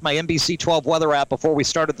just checked my NBC 12 weather app before we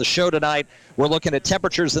started the show tonight. We're looking at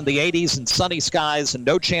temperatures in the 80s and sunny skies and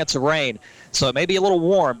no chance of rain. So it may be a little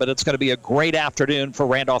warm, but it's going to be a great afternoon for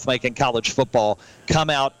Randolph-Macon College football.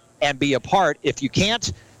 Come out and be a part. If you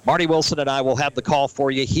can't, Marty Wilson and I will have the call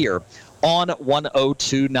for you here on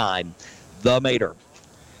 102.9 The Mater.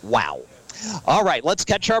 Wow. All right, let's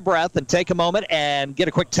catch our breath and take a moment and get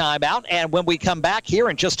a quick timeout. And when we come back here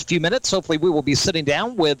in just a few minutes, hopefully we will be sitting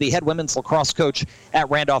down with the head women's lacrosse coach at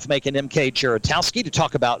Randolph-Macon, MK Geratowski, to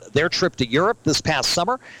talk about their trip to Europe this past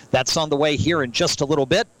summer. That's on the way here in just a little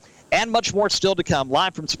bit. And much more still to come.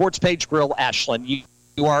 Live from Sports Page Grill, Ashland, you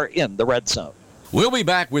are in the Red Zone. We'll be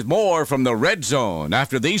back with more from the Red Zone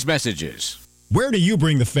after these messages. Where do you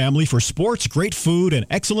bring the family for sports, great food, and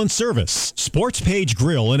excellent service? Sports Page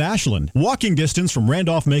Grill in Ashland. Walking distance from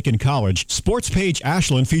Randolph-Macon College, Sports Page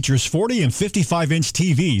Ashland features 40 and 55-inch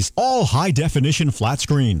TVs, all high-definition flat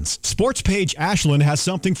screens. Sports Page Ashland has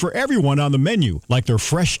something for everyone on the menu, like their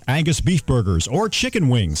fresh Angus beef burgers or chicken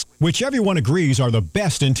wings, which everyone agrees are the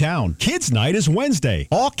best in town. Kids Night is Wednesday.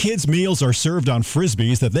 All kids' meals are served on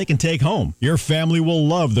Frisbees that they can take home. Your family will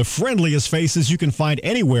love the friendliest faces you can find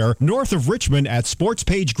anywhere north of Richmond at Sports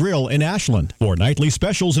Page Grill in Ashland. For nightly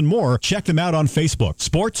specials and more, check them out on Facebook.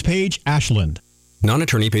 Sports Page Ashland.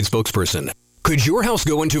 Non-attorney paid spokesperson. Could your house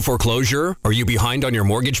go into foreclosure? Are you behind on your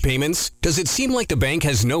mortgage payments? Does it seem like the bank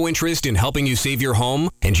has no interest in helping you save your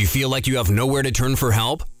home and you feel like you have nowhere to turn for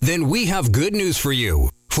help? Then we have good news for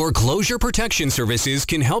you. Foreclosure Protection Services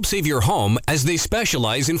can help save your home as they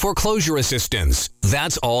specialize in foreclosure assistance.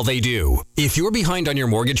 That's all they do. If you're behind on your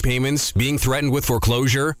mortgage payments, being threatened with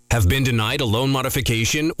foreclosure, have been denied a loan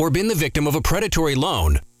modification, or been the victim of a predatory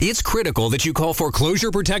loan, it's critical that you call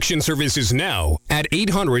Foreclosure Protection Services now at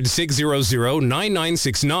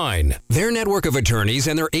 800-600-9969. Their network of attorneys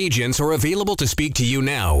and their agents are available to speak to you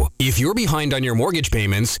now. If you're behind on your mortgage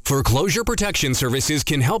payments, Foreclosure Protection Services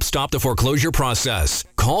can help stop the foreclosure process.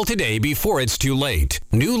 Call today before it's too late.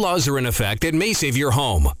 New laws are in effect that may save your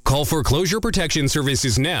home. Call Foreclosure Protection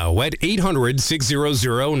Services now at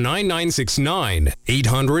 800-600-9969.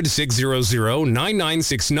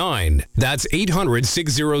 800-600-9969. That's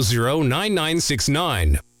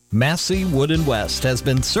 800-600-9969. Massey Wood & West has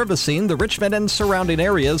been servicing the Richmond and surrounding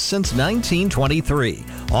areas since 1923,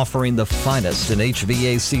 offering the finest in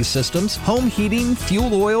HVAC systems, home heating,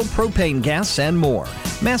 fuel oil, propane gas, and more.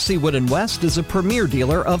 Massey Wood & West is a premier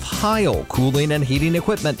dealer of Heil cooling and heating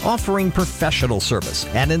equipment, offering professional service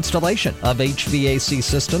and installation of HVAC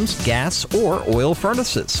systems, gas, or oil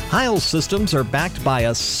furnaces. Heil systems are backed by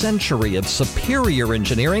a century of superior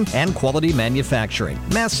engineering and quality manufacturing.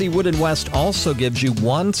 Massey Wood & West also gives you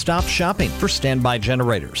one-stop shopping for standby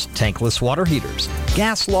generators, tankless water heaters,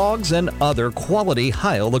 gas logs, and other quality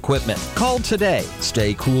Heil equipment. Call today.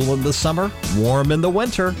 Stay cool in the summer, warm in the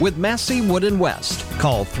winter with Massey Wood & West.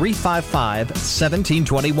 Call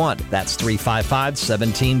 355-1721. That's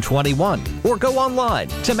 355-1721. Or go online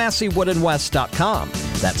to MasseyWoodandWest.com.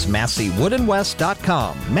 That's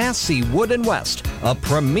MasseyWoodandWest.com. Massey Wood & West, a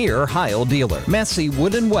premier Heil dealer. Massey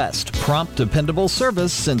Wood & West, prompt, dependable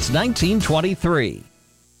service since 1923.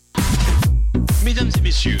 Mesdames et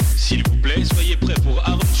messieurs, s'il vous plaît, soyez prêts pour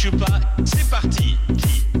Aaron Chupa. C'est parti.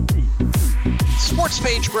 Sports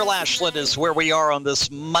Page Grill Ashland is where we are on this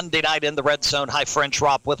Monday night in the Red Zone. Hi, French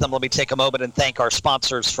Rob with them. Let me take a moment and thank our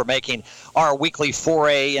sponsors for making our weekly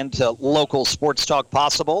foray into local sports talk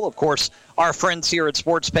possible. Of course, our friends here at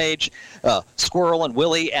Sports Page, Squirrel and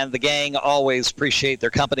Willie and the gang, always appreciate their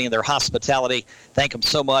company and their hospitality. Thank them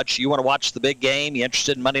so much. You want to watch the big game? You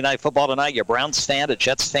interested in Monday Night Football tonight? You're a Browns fan, a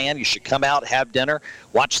Jets fan? You should come out, have dinner,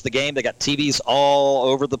 watch the game. They got TVs all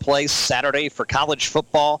over the place. Saturday for college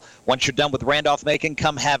football. Once you're done with Randolph-Macon,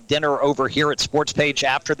 come have dinner over here at Sports Page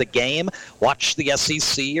after the game. Watch the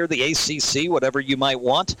SEC or the ACC, whatever you might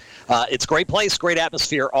want. It's a great place, great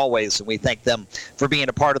atmosphere always, and we thank them for being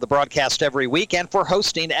a part of the broadcast every week and for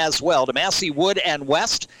hosting as well. To Massey, Wood, and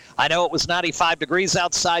West, I know it was 95 degrees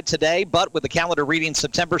outside today, but with the calendar reading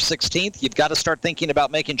September 16th, you've got to start thinking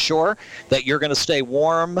about making sure that you're going to stay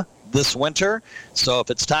warm this winter. So if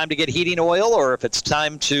it's time to get heating oil, or if it's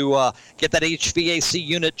time to get that HVAC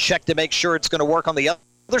unit checked to make sure it's going to work on the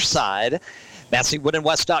other side,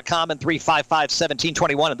 MasseyWoodandWest.com and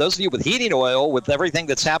 355-1721. And those of you with heating oil, with everything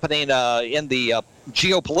that's happening in the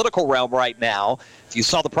geopolitical realm right now, if you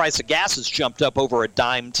saw the price of gas has jumped up over a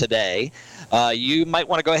dime today, you might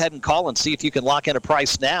want to go ahead and call and see if you can lock in a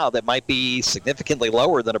price now that might be significantly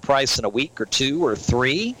lower than a price in a week or two or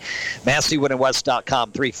three.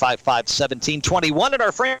 MasseyWoodandWest.com, 355-1721. And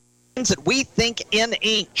our friends at We Think in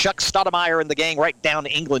Ink, Chuck Stoudemire and the gang, right down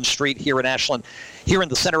England Street here in Ashland, here in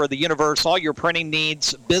the center of the universe. All your printing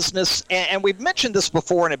needs, business, and we've mentioned this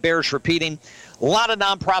before and it bears repeating. A lot of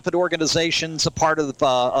nonprofit organizations, a part of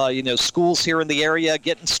schools here in the area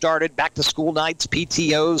getting started, back to school nights,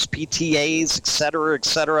 PTOs, PTAs, et cetera, et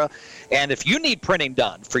cetera. And if you need printing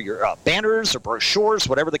done for your banners or brochures,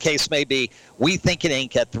 whatever the case may be, We Think in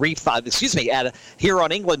Ink at here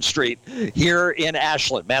on England Street, here in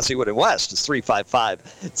Ashland. Massey Wood and West is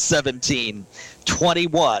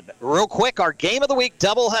 355-1721. Real quick, our Game of the Week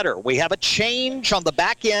doubleheader. We have a change on the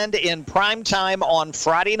back end in prime time on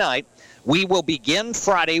Friday night. We will begin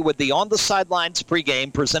Friday with the On the Sidelines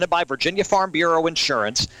pregame presented by Virginia Farm Bureau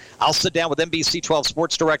Insurance. I'll sit down with NBC 12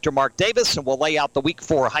 Sports Director Mark Davis, and we'll lay out the Week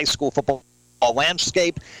 4 high school football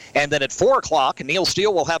landscape. And then at 4 o'clock, Neil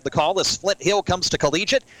Steele will have the call as Flint Hill comes to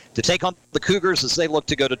Collegiate to take on the Cougars as they look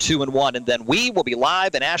to go to 2-1. And then we will be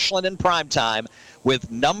live in Ashland in prime time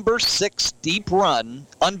with number 6 Deep Run,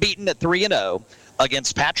 unbeaten at 3-0,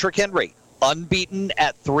 against Patrick Henry, unbeaten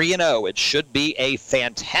at 3-0. It should be a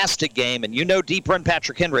fantastic game. And you know Deep Run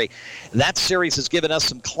Patrick Henry, that series has given us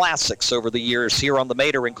some classics over the years here on the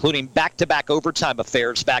Mater, including back-to-back overtime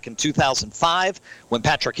affairs back in 2005 when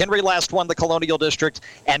Patrick Henry last won the Colonial District,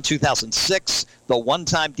 and 2006, the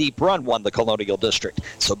one-time Deep Run won the Colonial District.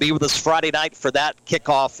 So be with us Friday night for that.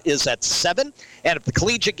 Kickoff is at 7. And if the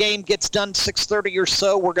collegiate game gets done 6:30 or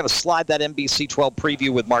so, we're going to slide that NBC 12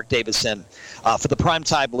 preview with Mark Davis in for the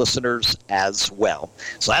primetime listeners as well.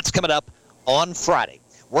 So that's coming up on Friday.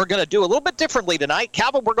 We're going to do a little bit differently tonight.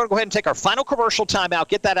 Calvin, we're going to go ahead and take our final commercial timeout,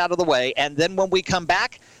 get that out of the way, and then when we come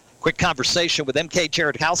back, quick conversation with MK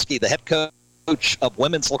Geratowski, the head coach of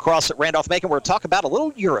women's lacrosse at Randolph-Macon. We're going to talk about a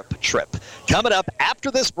little Europe trip coming up after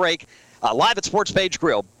this break, live at Sports Page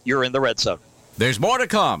Grill. You're in the Red Zone. There's more to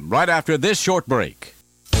come right after this short break.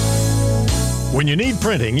 When you need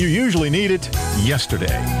printing, you usually need it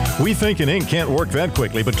yesterday. We Think in Ink can't work that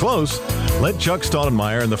quickly, but close. Let Chuck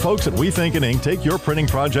Stoudemire and the folks at We Think in Ink take your printing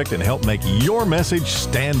project and help make your message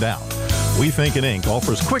stand out. We Think in Ink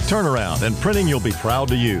offers quick turnaround and printing you'll be proud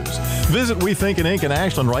to use. Visit We Think in Ink in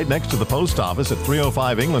Ashland right next to the post office at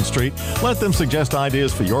 305 England Street. Let them suggest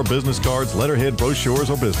ideas for your business cards, letterhead, brochures,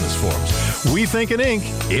 or business forms. We Think in Ink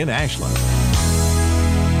in Ashland.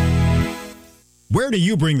 Where do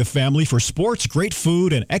you bring the family for sports, great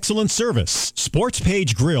food, and excellent service? Sports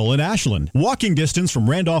Page Grill in Ashland. Walking distance from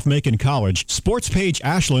Randolph-Macon College, Sports Page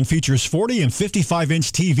Ashland features 40 and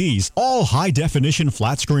 55-inch TVs, all high-definition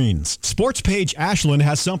flat screens. Sports Page Ashland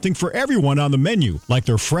has something for everyone on the menu, like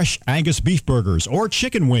their fresh Angus beef burgers or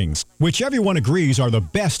chicken wings, which everyone agrees are the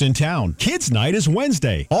best in town. Kids Night is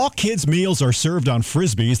Wednesday. All kids' meals are served on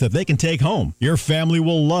Frisbees that they can take home. Your family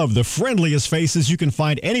will love the friendliest faces you can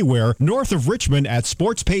find anywhere north of Richmond at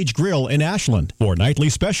Sports Page Grill in Ashland. For nightly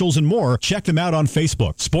specials and more, check them out on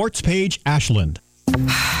Facebook. Sports Page Ashland.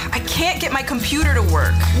 I can't get my computer to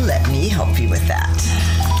work. Let me help you with that.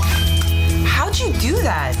 How'd you do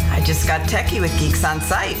that? I just got techie with Geeks on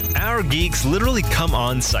Site. Our geeks literally come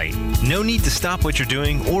on site. No need to stop what you're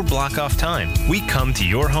doing or block off time. We come to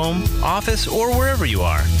your home, office, or wherever you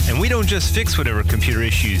are. And we don't just fix whatever computer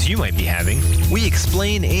issues you might be having. We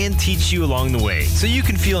explain and teach you along the way so you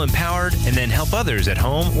can feel empowered and then help others at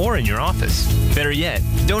home or in your office. Better yet,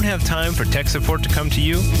 don't have time for tech support to come to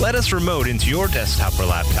you? Let us remote into your desktop or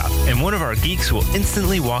laptop, and one of our geeks will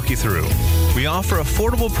instantly walk you through. We offer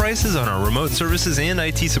affordable prices on our remote services classes and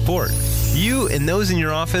IT support. You and those in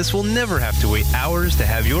your office will never have to wait hours to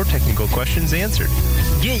have your technical questions answered.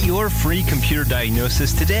 Get your free computer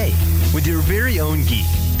diagnosis today with your very own geek.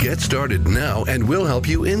 Get started now and we'll help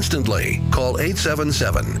you instantly. Call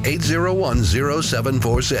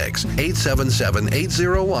 877-801-0746.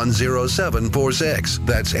 877-801-0746.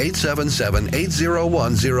 That's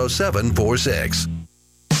 877-801-0746.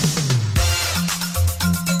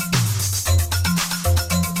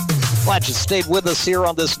 Glad you stayed with us here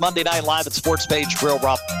on this Monday Night Live at Sports Page Grill.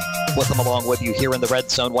 Rob with them along with you here in the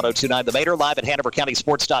Red Zone 102.9 The Mater, live at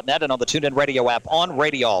HanoverCountySports.net and on the TuneIn Radio app on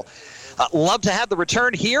Radio. Love to have the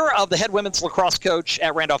return here of the head women's lacrosse coach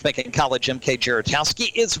at Randolph-Macon College, MK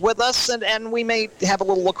Geratowski, is with us, and we may have a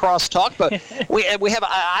little lacrosse talk, but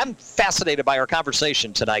I'm fascinated by our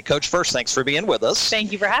conversation tonight. Coach, first, thanks for being with us.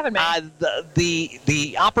 Thank you for having me.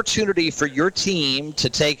 The opportunity for your team to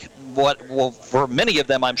take what will, for many of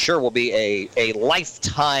them, I'm sure, will be a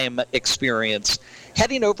lifetime experience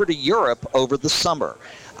heading over to Europe over the summer.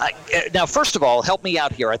 Now, first of all, help me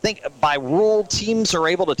out here. I think by rule, teams are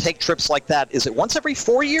able to take trips like that. Is it once every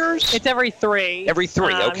 4 years? It's every 3. Every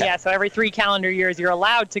 3, okay. Yeah, so every 3 calendar years you're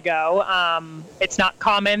allowed to go. It's not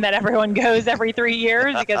common that everyone goes every 3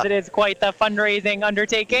 years because it is quite the fundraising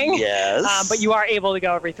undertaking. Yes. But you are able to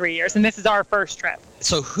go every 3 years, and this is our first trip.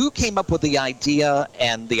 So who came up with the idea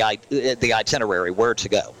and the itinerary, where to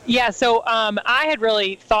go? Yeah, so I had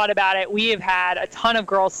really thought about it. We have had a ton of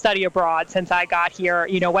girls study abroad since I got here,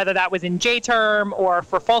 whether that was in J-term or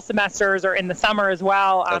for full semesters or in the summer as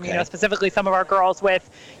well. Okay. Specifically some of our girls with,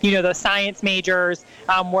 those science majors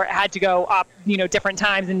had to go up, different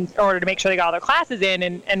times in order to make sure they got all their classes in.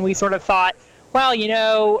 And we sort of thought, well,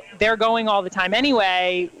 they're going all the time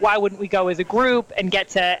anyway. Why wouldn't we go as a group and get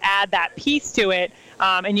to add that piece to it?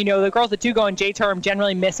 And the girls that do go in J-term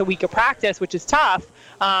generally miss a week of practice, which is tough.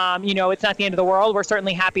 It's not the end of the world. We're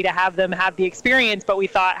certainly happy to have them have the experience, but we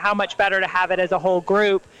thought how much better to have it as a whole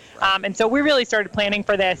group. And so we really started planning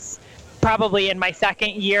for this probably in my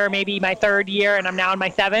second year, maybe my third year, and I'm now in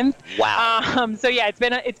my 7th. Wow. So yeah, it's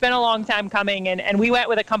been a long time coming, and we went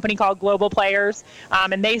with a company called Global Players,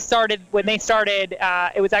 and when they started,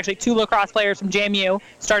 it was actually 2 lacrosse players from JMU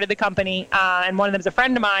started the company, and one of them is a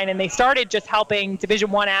friend of mine, and they started just helping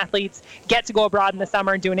Division I athletes get to go abroad in the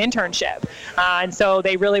summer and do an internship, and so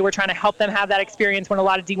they really were trying to help them have that experience when a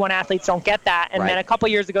lot of D1 athletes don't get that, and then a couple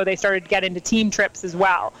years ago they started to get into team trips as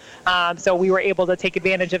well, so we were able to take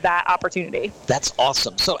advantage of that opportunity. That's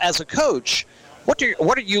awesome. So as a coach, what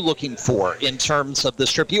are you looking for in terms of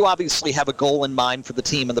this trip? You obviously have a goal in mind for the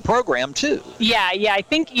team and the program too. Yeah. I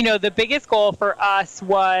think, the biggest goal for us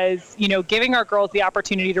was, giving our girls the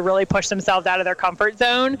opportunity to really push themselves out of their comfort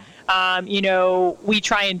zone. We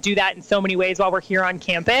try and do that in so many ways while we're here on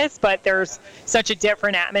campus, but there's such a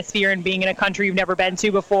different atmosphere in being in a country you've never been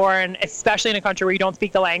to before, and especially in a country where you don't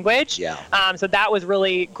speak the language. Yeah. So that was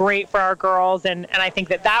really great for our girls, and I think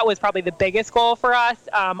that was probably the biggest goal for us.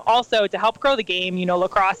 Also, to help grow the game,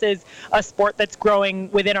 lacrosse is a sport that's growing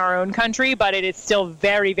within our own country, but it is still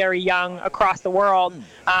very, very young across the world.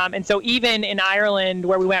 And so even in Ireland,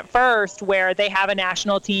 where we went first, where they have a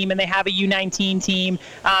national team and they have a U19 team,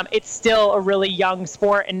 it's still a really young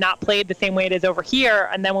sport and not played the same way it is over here.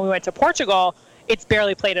 And then when we went to Portugal, it's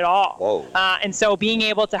barely played at all. And so being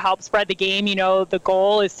able to help spread the game, the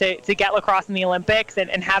goal is to get lacrosse in the Olympics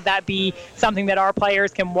and have that be something that our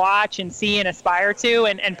players can watch and see and aspire to.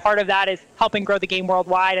 And part of that is helping grow the game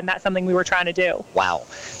worldwide, and that's something we were trying to do. Wow.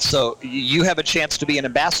 So you have a chance to be an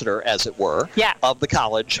ambassador, as it were, of the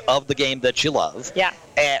college, of the game that you love. Yeah.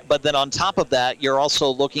 But then on top of that, you're also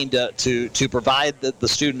looking to provide the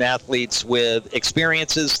student athletes with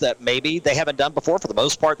experiences that maybe they haven't done before. For the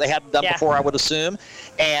most part, they hadn't done before, I would assume.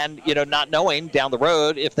 And, not knowing down the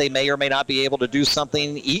road if they may or may not be able to do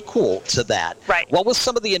something equal to that. Right. What was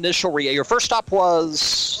some of the initial your first stop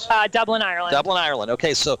was? Dublin, Ireland. Dublin, Ireland.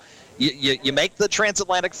 Okay, so you make the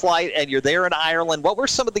transatlantic flight and you're there in Ireland. What were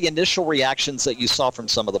some of the initial reactions that you saw from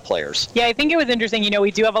some of the players? Yeah, I think it was interesting. We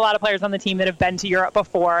do have a lot of players on the team that have been to Europe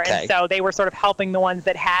before, and so they were sort of helping the ones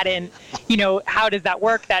that hadn't. How does that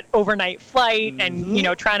work, that overnight flight,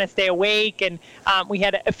 and trying to stay awake, and we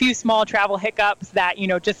had a few small travel hiccups that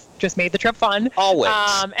just made the trip fun. Always.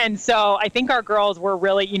 And so I think our girls were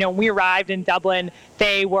really, when we arrived in Dublin,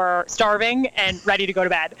 they were starving and ready to go to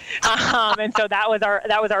bed. And so that was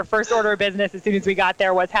our first order of business as soon as we got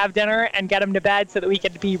there, was have dinner and get them to bed so that we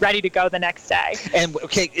could be ready to go the next day. And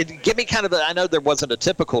give me kind of I know there wasn't a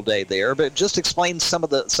typical day there, but just explain some of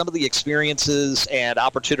the experiences and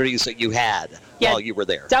opportunities that you had while you were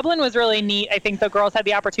there? Dublin was really neat. I think the girls had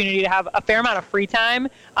the opportunity to have a fair amount of free time.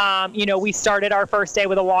 We started our first day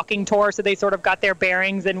with a walking tour, so they sort of got their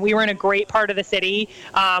bearings, and we were in a great part of the city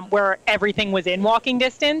where everything was in walking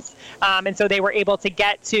distance, and so they were able to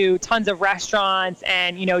get to tons of restaurants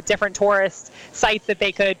and, different tourist sites that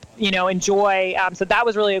they could, enjoy. So that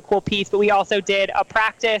was really a cool piece, but we also did a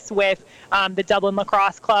practice with the Dublin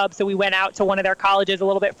Lacrosse Club, so we went out to one of their colleges a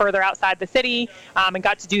little bit further outside the city and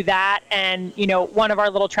got to do that. And one of our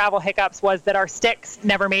little travel hiccups was that our sticks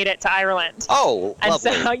never made it to Ireland. Oh, and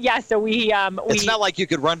lovely. so we it's not like you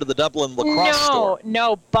could run to the Dublin Lacrosse store.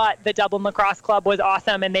 No, but the Dublin Lacrosse Club was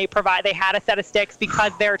awesome, and they had a set of sticks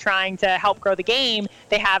because they're trying to help grow the game.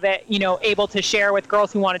 They have it able to share with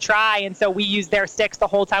girls who want to try, and so we used their sticks the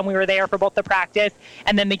whole time we were there for both the practice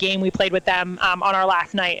and then the game. We played with them on our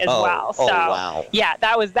last night as well. So wow. Yeah,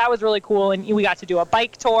 that was really cool, and we got to do a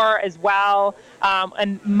bike tour as well.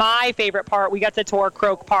 And my favorite part, we got to tour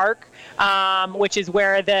Croke Park, which is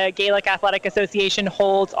where the Gaelic Athletic Association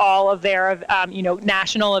holds all of their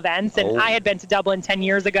national events. And I had been to Dublin 10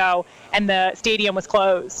 years ago, and the stadium was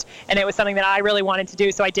closed, and it was something that I really wanted to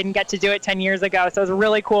do, so I didn't get to do it 10 years ago. So it was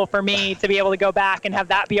really cool for me to be able to go back and have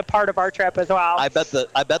that be a part of our trip as well. I bet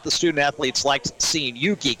the student athletes liked seeing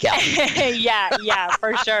you geek out. yeah,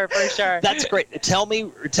 for sure. That's great. Tell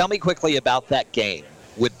me quickly about that game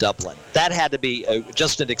with Dublin. That had to be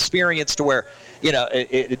just an experience to where,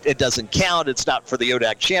 it doesn't count. It's not for the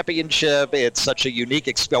ODAC championship. It's such a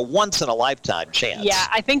unique once in a lifetime chance. Yeah,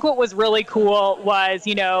 I think what was really cool was,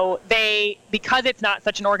 because it's not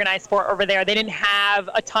such an organized sport over there, they didn't have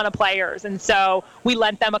a ton of players. And so we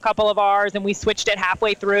lent them a couple of ours, and we switched it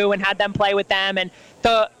halfway through and had them play with them. And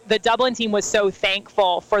the Dublin team was so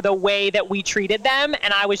thankful for the way that we treated them,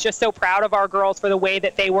 and I was just so proud of our girls for the way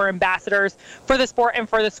that they were ambassadors for the sport and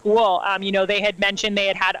for the school. They had mentioned they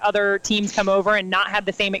had other teams come over and not have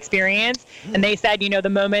the same experience, and they said, the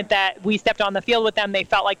moment that we stepped on the field with them, they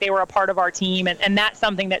felt like they were a part of our team, and that's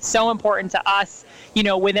something that's so important to us,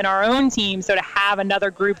 within our own team. So to have another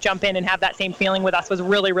group jump in and have that same feeling with us was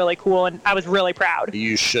really, really cool, and I was really proud.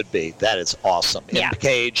 You should be. That is awesome. Yeah.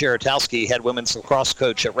 MK Geratowski, head women's lacrosse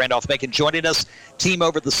coach at Randolph-Macon, joining us. Team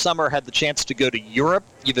over the summer had the chance to go to Europe.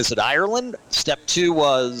 You visit Ireland. Step 2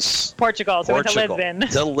 was Portugal. So we went to Lisbon.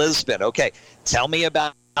 To Lisbon. Okay. Tell me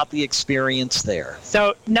about the experience there.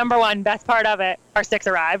 So number one, best part of it, our sticks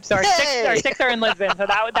arrived. So our sticks are in Lisbon. So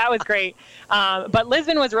that was great. But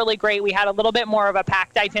Lisbon was really great. We had a little bit more of a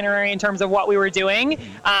packed itinerary in terms of what we were doing.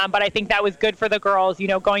 But I think that was good for the girls,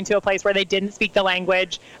 going to a place where they didn't speak the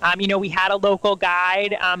language. We had a local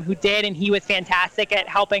guide who did, and he was fantastic at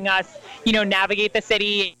helping us, navigate the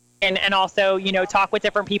city and also, talk with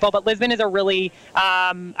different people. But Lisbon is a really,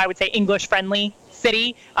 I would say, English-friendly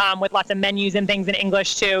city with lots of menus and things in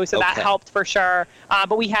English too, so that helped for sure.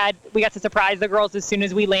 But we got to surprise the girls as soon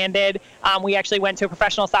as we landed. We actually went to a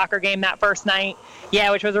professional soccer game that first night,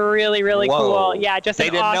 which was really, really cool. Yeah, just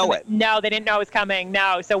they didn't know it. No, they didn't know it was coming.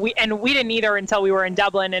 No, so we didn't either until we were in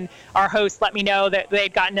Dublin, and our host let me know that they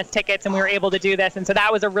had gotten us tickets and we were able to do this, and so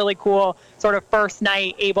that was a really cool sort of first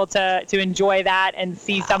night, able to enjoy that and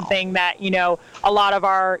see something that a lot of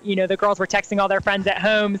our the girls were texting all their friends at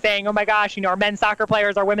home saying, oh my gosh, our men's soccer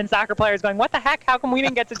players, our women's soccer players, going, what the heck? How come we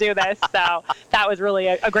didn't get to do this? So that was really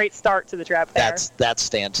a great start to the trip there. That's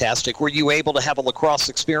fantastic. Were you able to have a lacrosse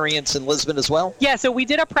experience in Lisbon as well? Yeah, so we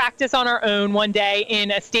did a practice on our own one day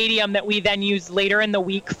in a stadium that we then used later in the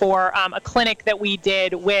week for a clinic that we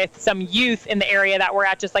did with some youth in the area that were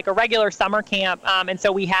at just like a regular summer camp. And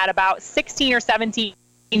so we had about 16 or 17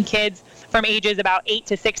 kids from ages about 8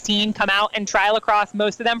 to 16 come out and try lacrosse,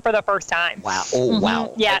 most of them for the first time. Wow. Oh,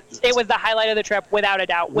 wow. Yeah, it was the highlight of the trip, without a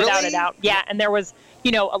doubt. Without a doubt. Yeah, and there was,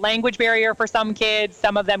 a language barrier for some kids.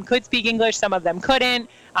 Some of them could speak English, some of them couldn't.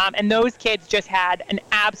 And those kids just had an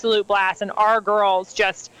absolute blast. And our girls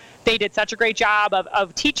they did such a great job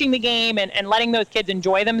of teaching the game and letting those kids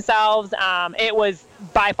enjoy themselves. It was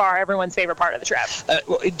by far everyone's favorite part of the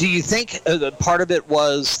trip. Do you think part of it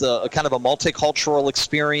was the kind of a multicultural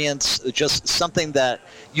experience, just something that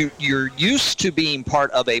you're used to being part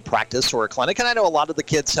of a practice or a clinic? And I know a lot of the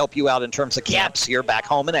kids help you out in terms of camps here back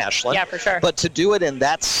home in Ashland. Yeah, for sure. But to do it in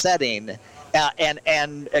that setting, and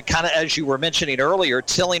kind of as you were mentioning earlier,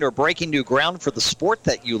 tilling or breaking new ground for the sport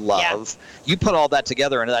that you love, you put all that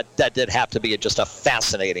together, and that did have to be just a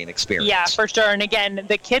fascinating experience. Yeah, for sure. And again,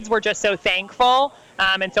 the kids were just so thankful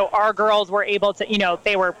And so our girls were able to,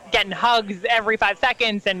 they were getting hugs every 5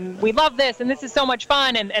 seconds, and we love this, and this is so much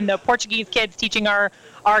fun. And the Portuguese kids teaching our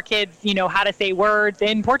kids, how to say words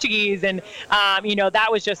in Portuguese. And, that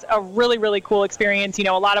was just a really, really cool experience.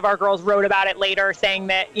 A lot of our girls wrote about it later, saying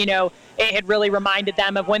that, it had really reminded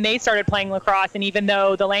them of when they started playing lacrosse. And even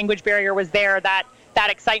though the language barrier was there, that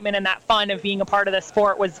excitement and that fun of being a part of the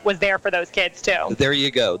sport was there for those kids too. There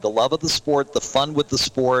you go. The love of the sport, the fun with the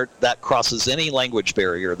sport, that crosses any language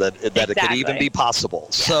barrier that Exactly. it could even be possible.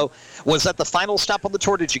 Yeah. So was that the final stop on the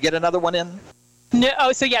tour? Did you get another one in?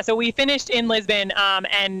 No, so we finished in Lisbon,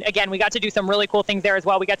 and again, we got to do some really cool things there as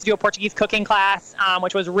well. We got to do a Portuguese cooking class,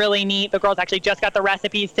 which was really neat. The girls actually just got the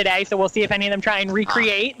recipes today, so we'll see if any of them try and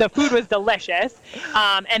recreate. The food was delicious.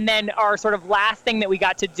 And then our sort of last thing that we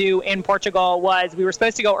got to do in Portugal was we were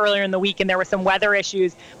supposed to go earlier in the week, and there were some weather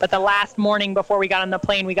issues, but the last morning before we got on the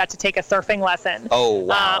plane, we got to take a surfing lesson. Oh,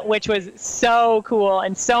 wow. Which was so cool,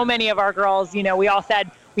 and so many of our girls, we all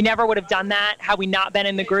said, we never would have done that had we not been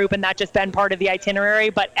in the group and that just been part of the itinerary,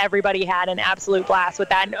 but everybody had an absolute blast with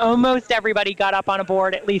that, and almost everybody got up on a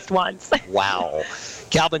board at least once. Wow.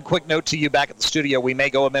 Calvin, quick note to you back at the studio. We may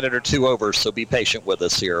go a minute or two over, so be patient with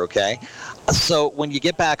us here, okay? So when you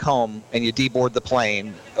get back home and you deboard the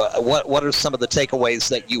plane, what are some of the takeaways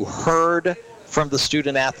that you heard from the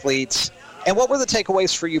student athletes? And what were the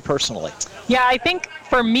takeaways for you personally? Yeah, I think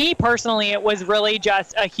for me personally, it was really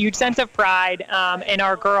just a huge sense of pride in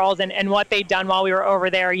our girls and what they'd done while we were over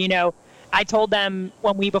there. I told them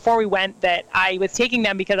before we went that I was taking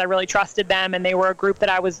them because I really trusted them, and they were a group that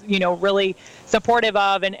I was, really supportive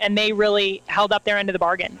of, and they really held up their end of the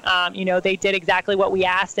bargain. They did exactly what we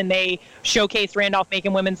asked, and they showcased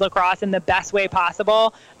Randolph-Macon women's lacrosse in the best way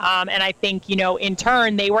possible. And I think, in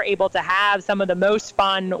turn, they were able to have some of the most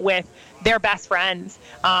fun with their best friends,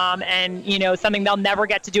 and something they'll never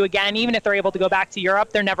get to do again. Even if they're able to go back to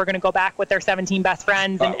Europe, they're never going to go back with their 17 best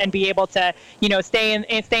friends and be able to stay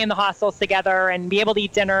in the hostels together and be able to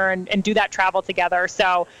eat dinner and do that travel together.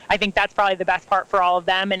 So I think that's probably the best part for all of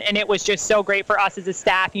them, and it was just so great for us as a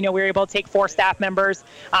staff. We were able to take 4 staff members,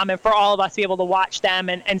 and for all of us to be able to watch them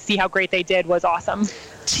and see how great they did was awesome.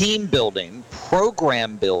 Team building,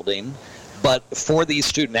 program building. But for these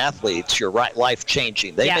student athletes, you're right,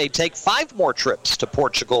 life-changing. They may take 5 more trips to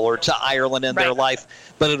Portugal or to Ireland in their life,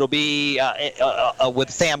 but it'll be with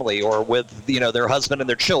family or with their husband and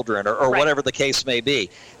their children or whatever the case may be.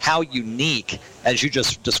 How unique, as you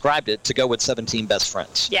just described it, to go with 17 best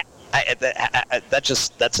friends. Yeah.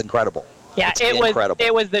 That's incredible. Yeah,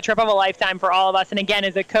 it was the trip of a lifetime for all of us. And again,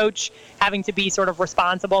 as a coach, having to be sort of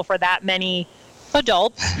responsible for that many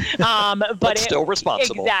adults, but still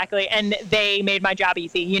responsible. Exactly, and they made my job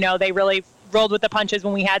easy. They really rolled with the punches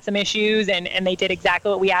when we had some issues, and they did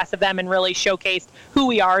exactly what we asked of them and really showcased who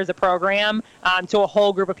we are as a program to a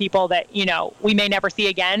whole group of people that we may never see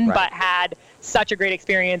again, but had such a great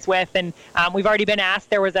experience with. And we've already been asked.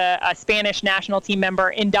 There was a Spanish national team member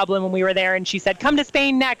in Dublin when we were there, and she said, come to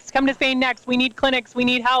Spain next, we need clinics, we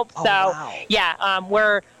need help.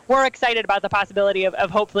 We're excited about the possibility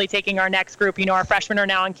of hopefully taking our next group. Our freshmen are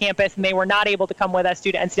now on campus, and they were not able to come with us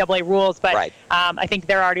due to NCAA rules, but I think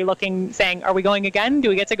they're already saying, are we going again? Do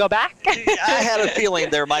we get to go back? I had a feeling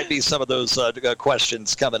there might be some of those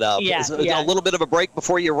questions coming up. Yeah, a little bit of a break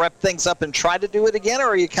before you wrap things up and try to do it again, or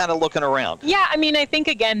are you kind of looking around? Yeah, I think,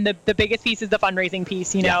 again, the biggest piece is the fundraising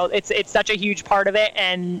piece. It's such a huge part of it,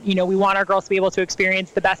 and, we want our girls to be able to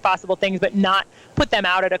experience the best possible things, but not put them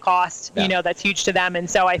out at a cost, that's huge to them. And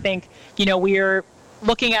so I think, we're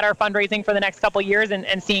looking at our fundraising for the next couple of years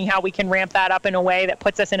and seeing how we can ramp that up in a way that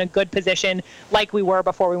puts us in a good position like we were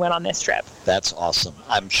before we went on this trip. That's awesome.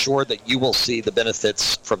 I'm sure that you will see the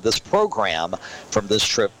benefits from this program, from this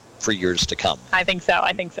trip for years to come. I think so.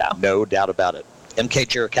 No doubt about it. MK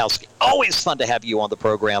Geratowski, always fun to have you on the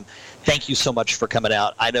program. Thank you so much for coming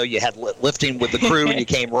out. I know you had lifting with the crew and you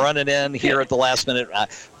came running in here at the last minute. I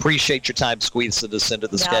appreciate your time squeezing us into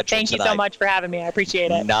the schedule thank you tonight. So much for having me. I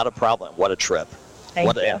appreciate it. Not a problem. What a trip.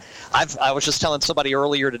 Thank you. I was just telling somebody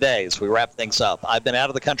earlier today as we wrap things up, I've been out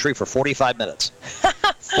of the country for 45 minutes.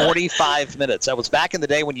 45 minutes. That was back in the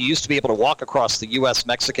day when you used to be able to walk across the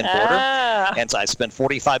U.S.-Mexican border. And so I spent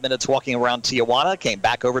 45 minutes walking around Tijuana, came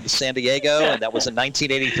back over to San Diego, and that was in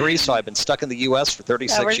 1983, so I've been stuck in the U.S. for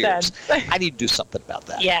 36 years. I need to do something about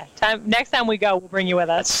that. Yeah. Next time we go, we'll bring you with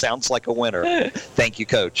us. That sounds like a winner. Thank you,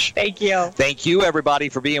 Coach. Thank you. Thank you, everybody,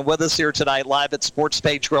 for being with us here tonight live at Sports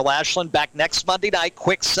Page Grill Ashland. Back next Monday night.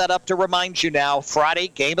 Quick setup to remind you now. Friday,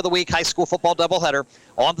 Game of the Week, high school football doubleheader.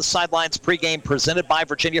 On the Sidelines pregame presented by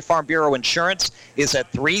Virginia Farm Bureau Insurance is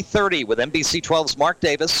at 3:30 with NBC 12's Mark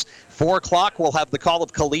Davis. 4 o'clock, we'll have the call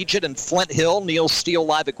of Collegiate and Flint Hill. Neil Steele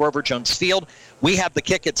live at Grover Jones Field. We have the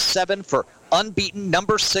kick at 7 for unbeaten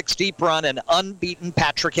number 6 deep run and unbeaten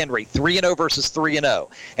Patrick Henry, 3-0 versus 3-0.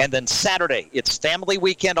 And then Saturday, it's family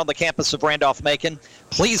weekend on the campus of Randolph-Macon.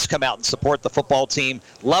 Please come out and support the football team.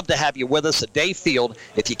 Love to have you with us at Day Field.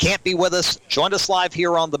 If you can't be with us, join us live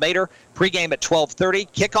here on the Mater. Pregame at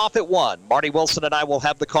 12:30, kickoff at 1. Marty Wilson and I will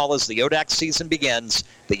have the call as the ODAC season begins.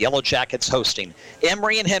 The Yellow Jackets hosting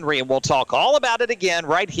Emory and Henry, and we'll talk all about it again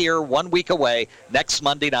right here 1 week away next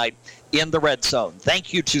Monday night in the Red Zone.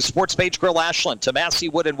 Thank you to Sports Page Grill Ashland, to Massey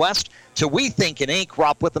Wood and West, to We Think in Inc.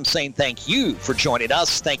 Rob Witham saying thank you for joining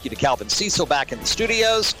us. Thank you to Calvin Cecil back in the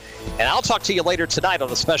studios. And I'll talk to you later tonight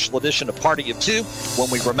on a special edition of Party of Two when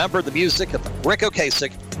we remember the music of Rick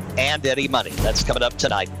Ocasek and Eddie Money. That's coming up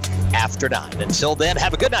tonight after 9. Until then,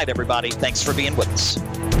 have a good night, everybody. Thanks for being with us.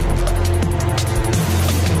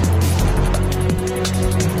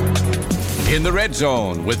 In the Red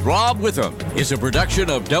Zone with Rob Witham is a production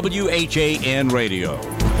of WHAN Radio.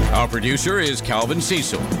 Our producer is Calvin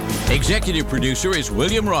Cecil. Executive producer is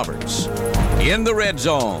William Roberts. In the Red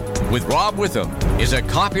Zone with Rob Witham is a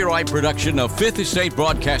copyright production of Fifth Estate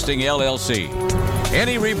Broadcasting, LLC.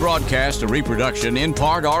 Any rebroadcast or reproduction in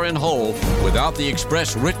part or in whole without the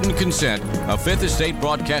express written consent of Fifth Estate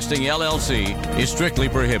Broadcasting, LLC is strictly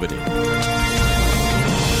prohibited.